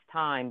takes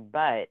time,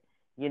 but,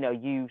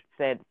 you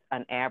said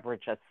an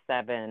average of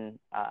 7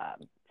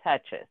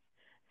 touches.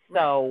 Right.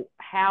 So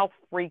how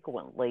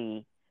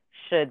frequently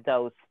should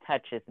those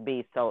touches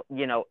be? So,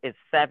 is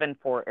 7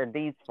 are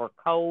these for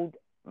cold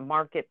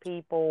market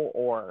people,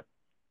 or,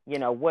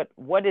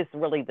 what is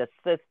really the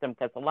system?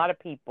 Because a lot of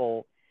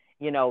people,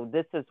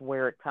 this is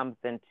where it comes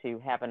into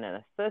having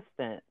an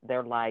assistant.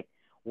 They're like,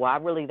 well, I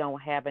really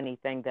don't have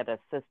anything that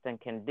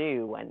assistant can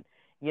do. And,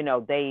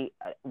 they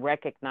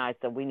recognize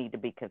that we need to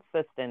be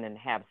consistent and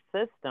have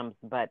systems,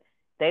 but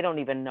they don't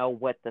even know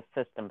what the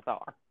systems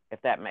are,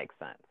 if that makes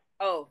sense.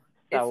 Oh,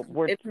 So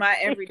it's my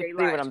you everyday see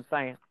what life. I'm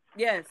saying?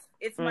 Yes,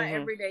 it's my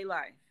Mhm. everyday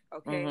life.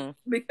 Okay, Mhm.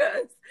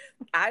 because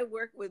I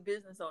work with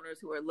business owners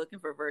who are looking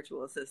for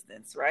virtual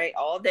assistants, right?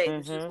 All day.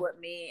 This is Mhm. what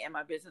me and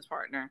my business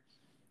partner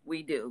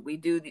we do. We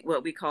do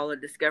what we call a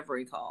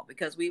discovery call,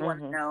 because we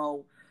want to Mhm.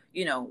 know,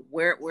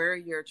 where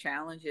your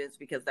challenges,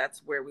 because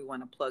that's where we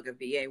want to plug a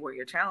VA, where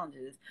your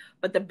challenges.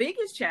 But the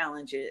biggest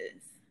challenge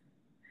is,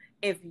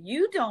 if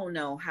you don't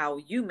know how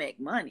you make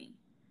money,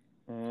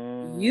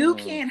 you Mm.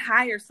 can't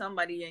hire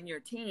somebody in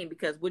your team,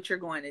 because what you're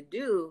going to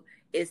do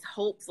is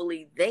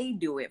hopefully they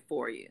do it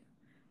for you,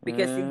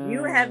 because see,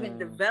 you haven't Mm.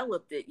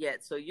 developed it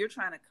yet. So you're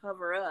trying to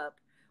cover up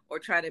or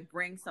try to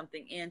bring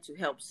something in to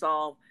help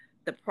solve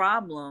the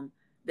problem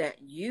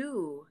that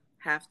you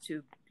have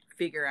to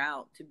figure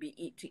out to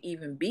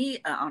even be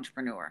an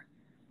entrepreneur,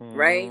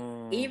 right?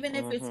 Mm. Even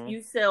if it's Mhm.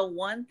 you sell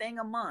one thing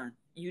a month,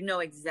 you know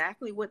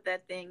exactly what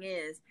that thing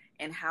is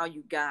and how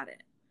you got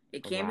it.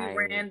 It can't be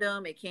Right.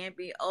 random. It can't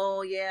be,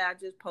 oh yeah, I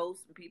just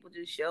post and people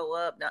just show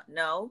up. No,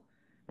 no.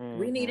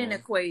 We need an Mhm.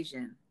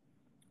 equation.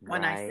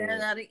 When I send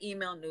Right. out an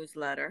email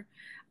newsletter,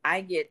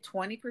 I get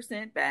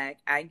 20% back.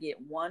 I get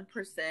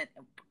 1%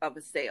 of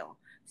a sale.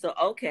 So,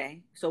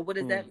 okay. So what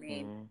does that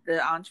mean?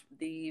 Mhm.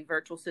 The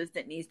virtual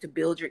assistant needs to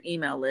build your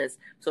email list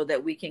so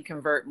that we can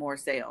convert more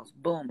sales.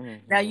 Boom.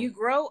 Now Mhm. you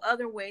grow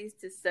other ways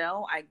to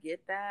sell. I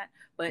get that.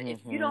 But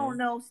if you don't Mhm.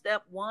 know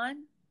step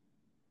one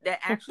that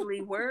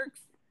actually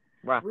works,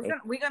 Right.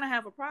 we're gonna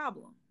have a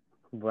problem,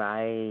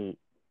 Right.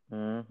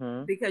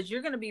 Mhm. because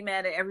you're going to be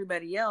mad at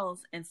everybody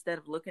else instead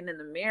of looking in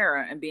the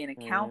mirror and being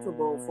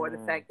accountable for the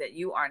Mm. fact that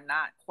you are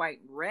not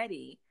quite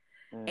ready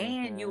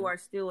and you Mhm. are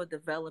still a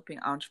developing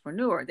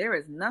entrepreneur. There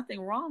is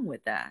nothing wrong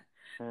with that.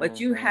 But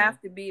you Mhm.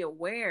 have to be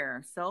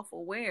aware,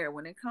 self-aware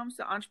when it comes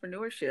to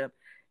entrepreneurship.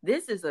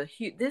 This is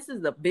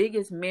the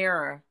biggest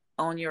mirror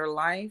on your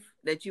life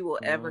that you will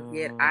ever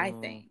get, I Mm.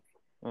 think.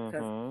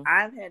 Cuz Mhm.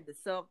 I've had to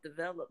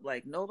self-develop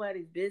like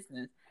nobody's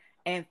business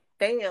and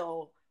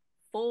fail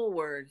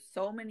forward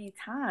so many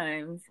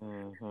times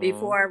Mhm.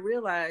 before I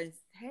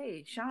realized,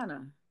 hey,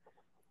 Shauna,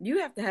 you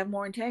have to have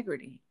more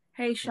integrity.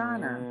 Hey,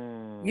 Shauna,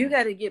 you Mm.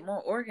 got to get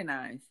more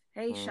organized.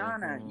 Hey,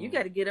 Shauna, you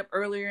got Mhm. to get up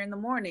earlier in the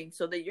morning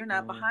so that you're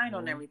not behind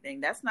on Mhm.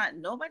 everything. That's not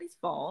nobody's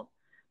fault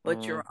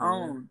but your Mhm.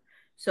 own.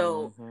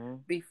 So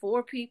Mhm.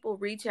 before people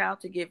reach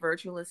out to get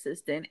virtual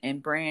assistant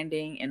and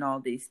branding and all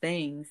these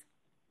things,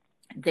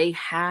 they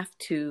have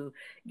to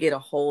get a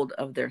hold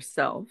of their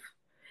self.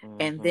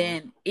 And Mhm.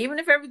 then, even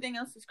if everything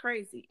else is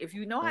crazy, if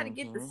you know how to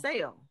get the Mhm.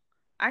 sale,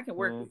 I can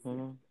work with you.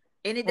 Mhm.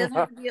 And it doesn't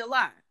have to be a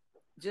lot.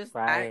 Just,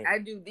 Right. I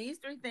do these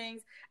 3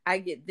 things, I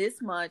get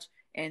this much,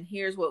 and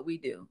here's what we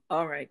do.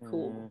 All right,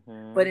 cool.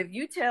 But Mhm. if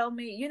you tell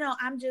me,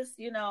 I'm just,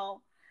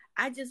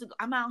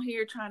 I'm out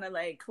here trying to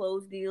like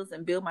close deals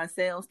and build my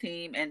sales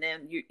team, and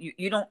then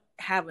you don't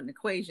have an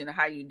equation of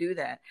how you do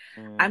that,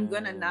 I'm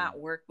gonna Mm. not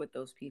work with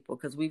those people,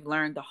 because we've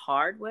learned the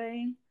hard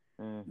way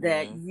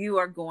that Mhm. you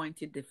are going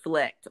to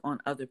deflect on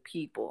other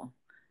people.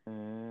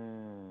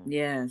 Mm.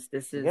 Yes,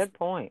 this is Good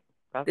point.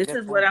 That's a this good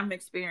is what point. I'm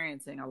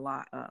experiencing a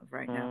lot of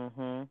right now.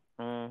 Mhm.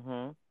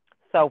 Mhm.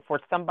 So for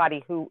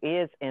somebody who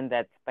is in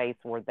that space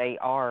where they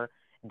are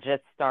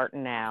just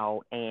starting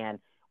out, and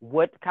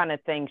what kind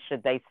of things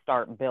should they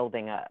start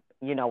building up,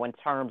 in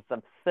terms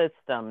of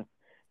systems,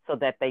 so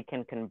that they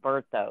can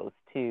convert those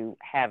to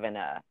having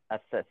a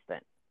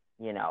assistant,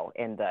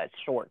 in the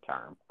short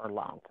term or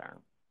long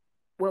term?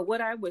 Well,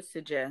 what I would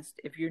suggest,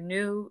 if you're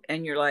new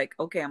and you're like,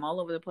 okay, I'm all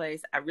over the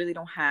place, I really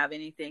don't have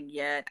anything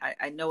yet.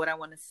 I know what I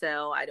want to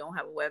sell. I don't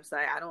have a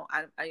website. I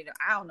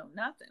don't know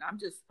nothing. I'm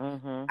just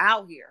Mhm.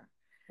 out here.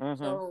 Mhm.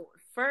 So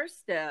first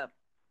step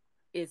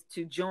is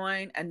to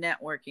join a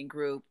networking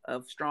group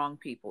of strong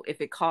people. If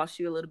it costs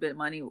you a little bit of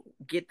money,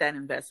 get that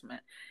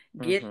investment.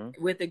 Get Mhm.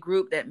 with a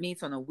group that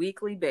meets on a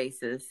weekly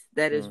basis,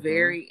 that is Mhm.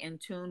 very in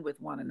tune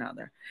with one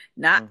another.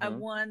 Not a Mhm.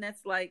 one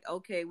that's like,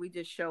 okay, we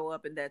just show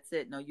up and that's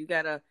it. No, you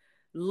got to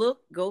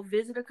go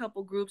visit a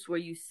couple groups where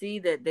you see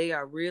that they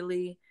are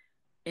really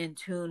in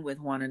tune with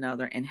one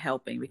another and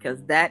helping,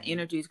 because that Mhm.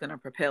 energy is going to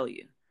propel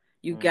you.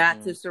 You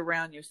got to Mhm.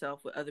 surround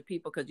yourself with other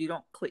people, because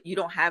you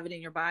don't have it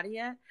in your body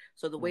yet.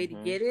 So the way to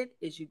Mhm. get it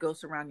is you go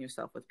surround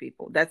yourself with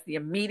people. That's the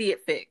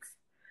immediate fix.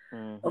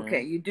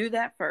 Okay, Mhm. you do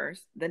that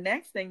first. The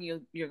next thing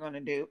you're going to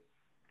do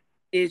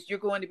is you're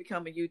going to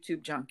become a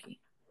YouTube junkie.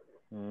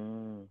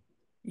 Mm.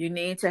 You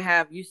need to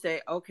have, you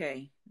say,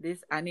 okay,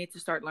 this, I need to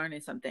start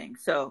learning something.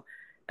 So,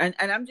 and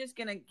I'm just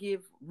going to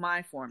give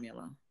my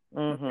formula.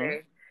 Mhm.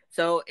 Okay.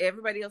 So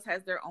everybody else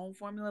has their own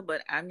formula,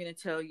 but I'm going to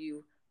tell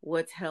you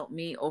what's helped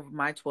me over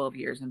my 12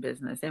 years in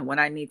business. And when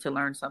I need to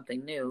learn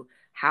something new,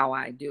 how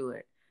I do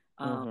it.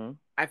 Um, Mhm.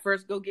 I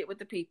first go get with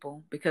the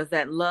people, because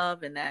that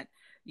love and that,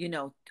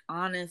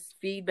 honest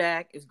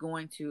feedback is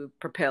going to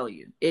propel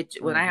you.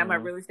 When I had my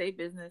Mhm. real estate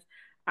business,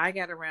 I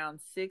got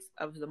around six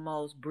of the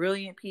most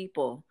brilliant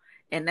people.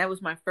 And that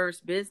was my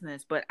first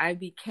business, but I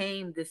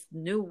became this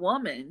new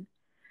woman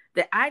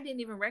that I didn't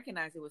even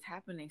recognize it was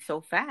happening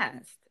so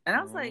fast. And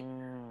I was like,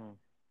 Mm.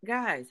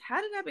 guys,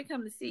 how did I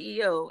become the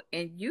CEO?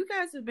 And you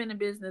guys have been in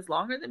business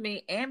longer than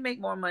me and make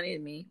more money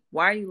than me.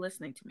 Why are you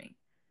listening to me?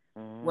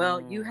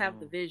 Well, you have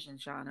the Mm. vision,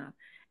 Shauna.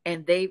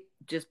 And they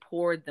just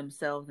poured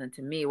themselves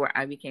into me, where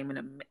I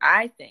became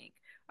I think,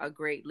 a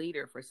great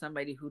leader for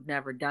somebody who'd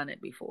never done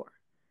it before.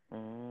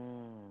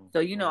 Mm. So,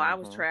 I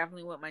was Mhm.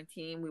 traveling with my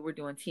team. We were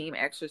doing team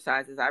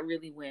exercises. I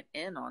really went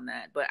in on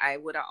that. But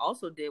what I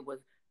also did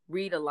was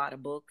read a lot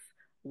of books,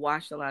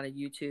 watched a lot of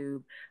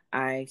YouTube.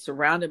 I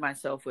surrounded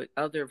myself with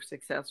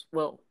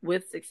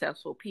with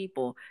successful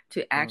people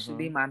to actually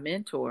be Mhm. my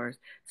mentors,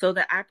 so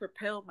that I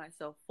propelled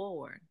myself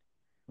forward.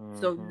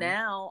 So Mhm.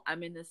 now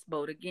I'm in this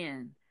boat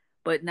again,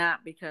 but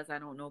not because I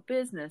don't know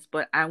business,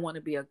 but I want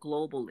to be a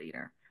global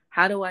leader.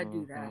 How do I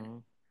do that?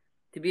 Mhm.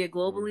 To be a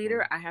global leader,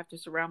 Mhm. I have to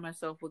surround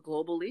myself with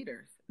global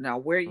leaders. Now,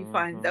 where you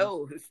find Mhm.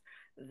 those,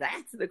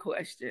 that's the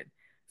question.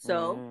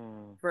 So,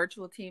 Mm.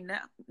 virtual team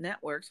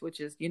networks, which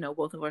is,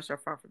 both of us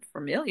are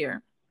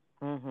familiar.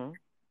 Mhm.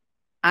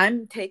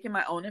 I'm taking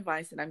my own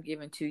advice that I'm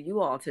giving to you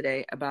all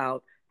today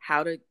about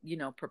how to,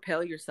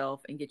 propel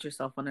yourself and get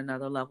yourself on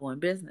another level in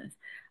business.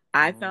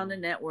 I found a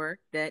Mm.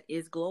 network that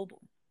is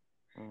global,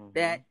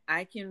 that Mhm.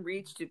 I can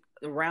reach to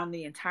around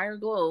the entire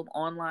globe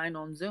online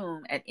on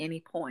Zoom at any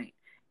point,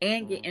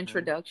 and get Mhm.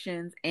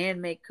 introductions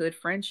and make good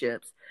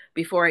friendships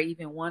before I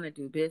even want to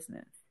do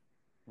business.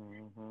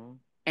 Mhm.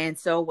 And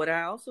so what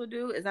I also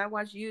do is I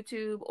watch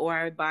YouTube, or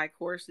I buy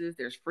courses.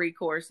 There's free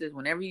courses.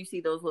 Whenever you see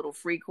those little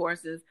free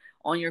courses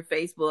on your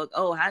Facebook,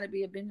 oh, how to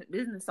be a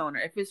business owner.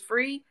 If it's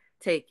free,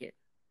 take it.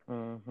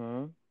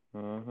 Mhm.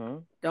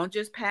 Mhm. Don't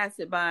just pass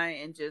it by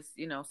and just,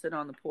 sit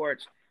on the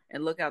porch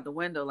and look out the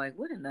window like,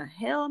 what in the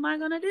hell am I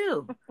going to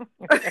do?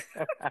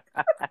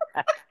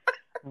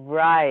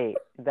 Right.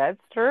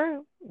 That's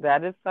true.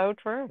 That is so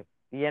true.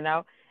 And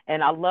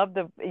I love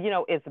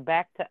it's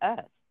back to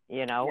us,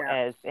 Yeah,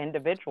 as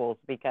individuals,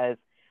 because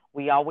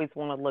we always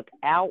want to look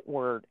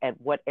outward at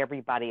what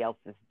everybody else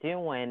is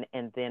doing,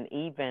 and then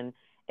even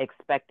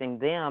expecting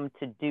them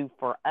to do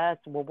for us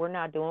what we're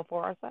not doing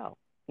for ourselves.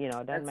 It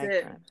doesn't that's make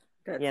it. sense,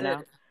 That's you it.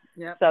 know?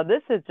 Yep. So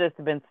this has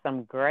just been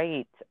some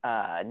great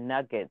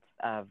nuggets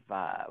of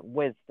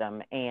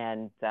wisdom.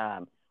 And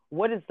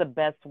what is the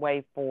best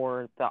way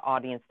for the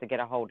audience to get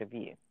a hold of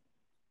you?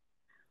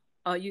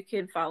 You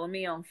can follow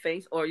me on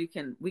Face, or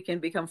we can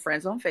become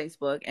friends on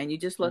Facebook, and you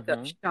just look up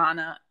Mhm.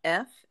 Shauna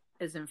F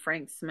as in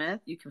Frank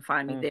Smith. You can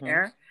find me Mhm.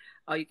 there.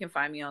 You can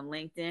find me on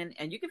LinkedIn,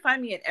 and you can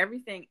find me at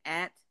everything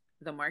at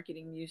the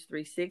Marketing Muse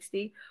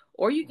 360,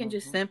 or you can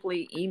just Mhm.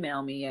 simply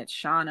email me at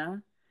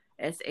Shauna,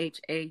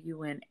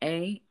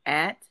 SHAUNA,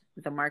 at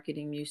the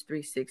Marketing Muse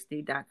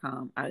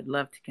 360.com. I'd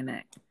love to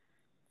connect.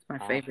 It's my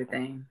favorite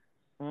Awesome. thing.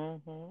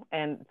 Mhm.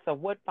 And so,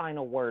 what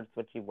final words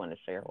would you want to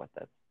share with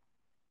us?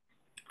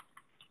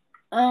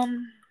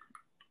 Um,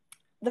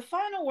 the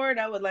final word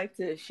I would like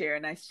to share,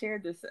 and I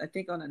shared this, I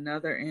think, on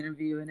another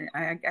interview, and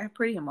I got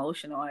pretty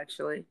emotional,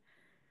 actually.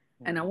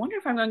 And I Mhm. wonder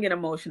if I'm going to get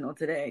emotional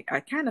today. I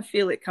kind of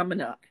feel it coming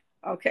up.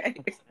 Okay.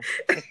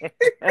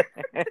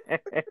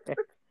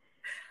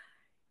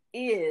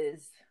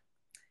 Is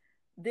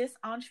this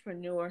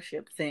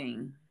entrepreneurship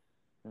thing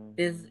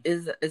Mhm.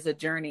 is a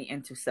journey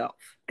into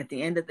self at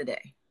the end of the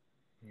day.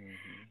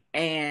 Mhm.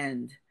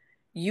 And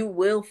you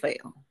will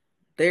fail.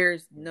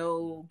 There's Mhm.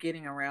 no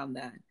getting around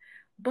that.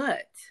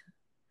 But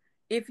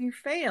if you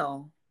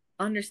fail,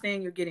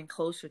 understand you're getting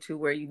closer to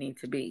where you need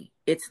to be.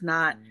 It's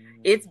not,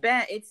 it's Mhm.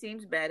 bad. It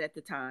seems bad at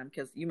the time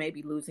because you may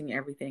be losing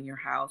everything, your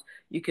house,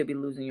 you could be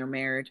losing your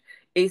marriage.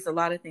 It's a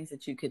lot of things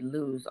that you could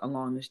lose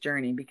along this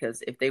journey,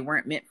 because if they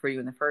weren't meant for you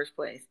in the first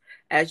place,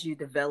 as you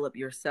develop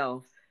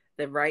yourself,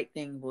 the right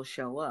thing will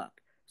show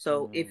up.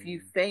 So if you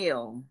Mhm.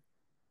 fail,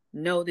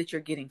 know that you're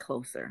getting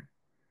closer.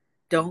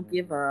 Don't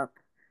give Mhm. up,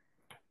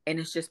 and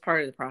it's just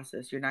part of the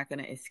process. You're not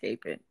going to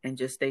escape it, and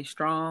just stay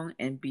strong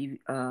and be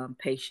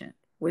patient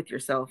with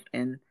yourself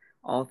in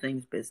all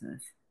things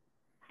business.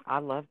 I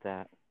love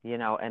that.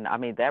 And I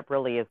mean that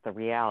really is the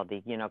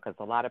reality. Because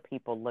a lot of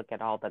people look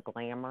at all the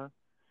glamour,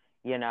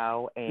 and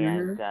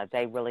Mm-hmm.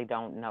 they really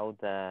don't know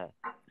the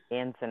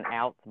ins and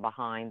outs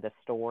behind the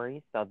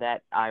story. So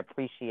that I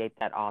appreciate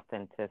that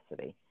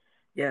authenticity.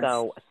 Yes.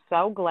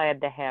 So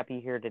glad to have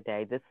you here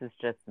today. This has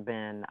just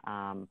been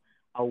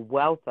a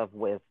wealth of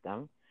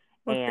wisdom,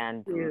 Well,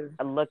 thank and you.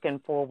 looking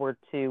forward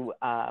to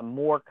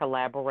more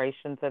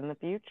collaborations in the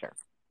future.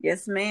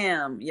 Yes,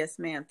 ma'am. Yes,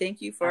 ma'am.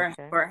 Thank you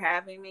Okay. for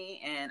having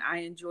me, and I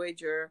enjoyed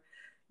your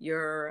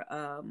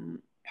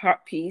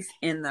part piece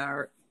in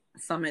the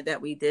summit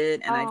that we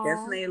did, and I Oh,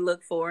 definitely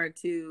look forward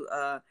to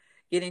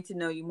getting to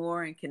know you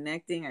more and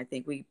connecting. I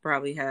think we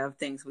probably have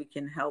things we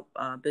can help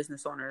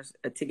business owners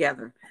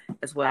together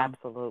as well.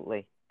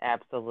 Absolutely.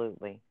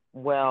 Absolutely.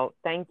 Well,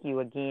 thank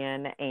you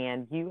again,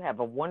 and you have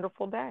a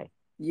wonderful day.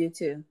 You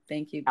too.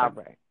 Thank you. All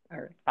Bye. right. All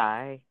right.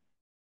 Bye.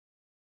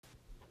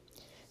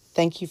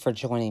 Thank you for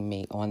joining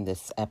me on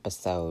this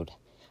episode.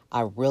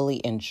 I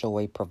really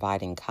enjoy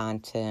providing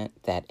content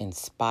that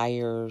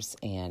inspires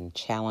and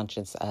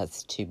challenges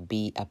us to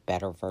be a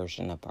better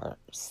version of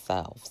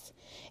ourselves.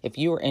 If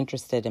you are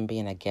interested in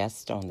being a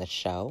guest on the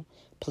show,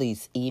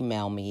 please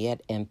email me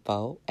at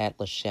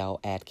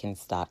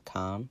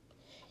info@LachelleAtkins.com.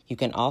 You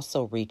can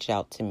also reach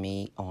out to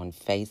me on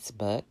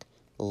Facebook,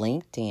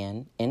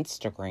 LinkedIn,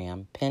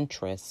 Instagram,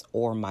 Pinterest,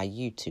 or my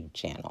YouTube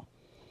channel.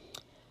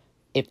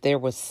 If there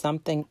was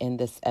something in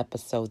this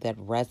episode that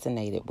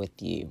resonated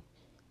with you,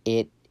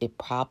 it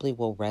probably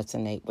will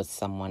resonate with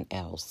someone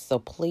else. So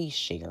please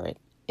share it.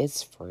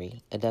 It's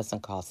free. It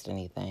doesn't cost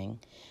anything.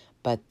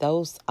 But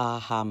those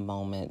aha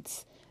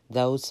moments,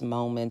 those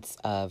moments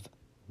of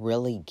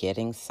really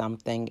getting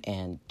something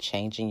and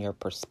changing your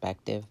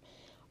perspective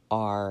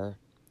are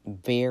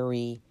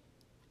very,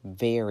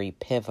 very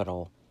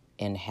pivotal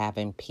in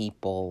having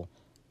people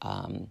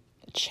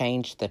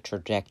change the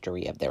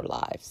trajectory of their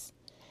lives.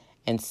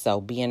 And so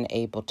being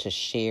able to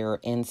share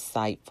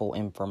insightful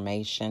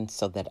information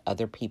so that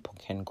other people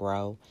can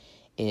grow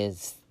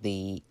is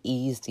the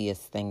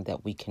easiest thing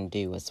that we can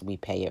do as we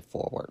pay it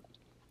forward.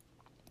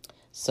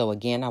 So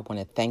again, I want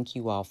to thank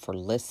you all for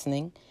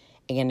listening.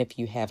 And if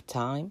you have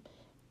time,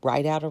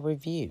 write out a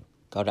review.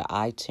 Go to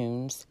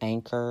iTunes,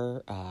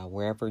 Anchor,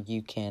 wherever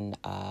you can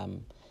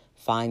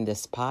find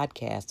this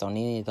podcast on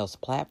any of those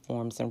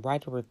platforms, and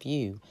write a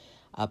review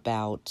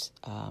about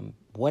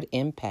what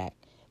impact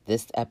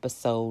this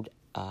episode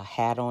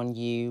had on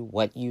you,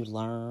 what you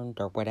learned,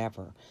 or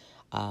whatever.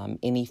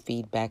 Any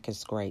feedback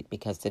is great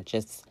because it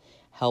just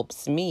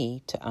helps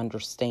me to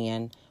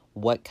understand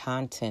what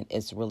content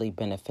is really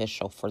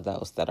beneficial for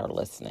those that are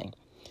listening.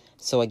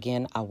 So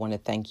again, I want to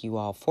thank you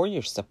all for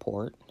your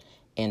support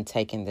and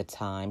taking the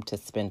time to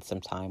spend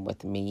some time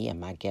with me and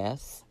my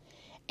guests.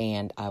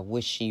 And I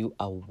wish you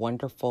a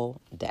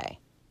wonderful day.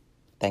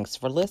 Thanks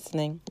for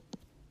listening.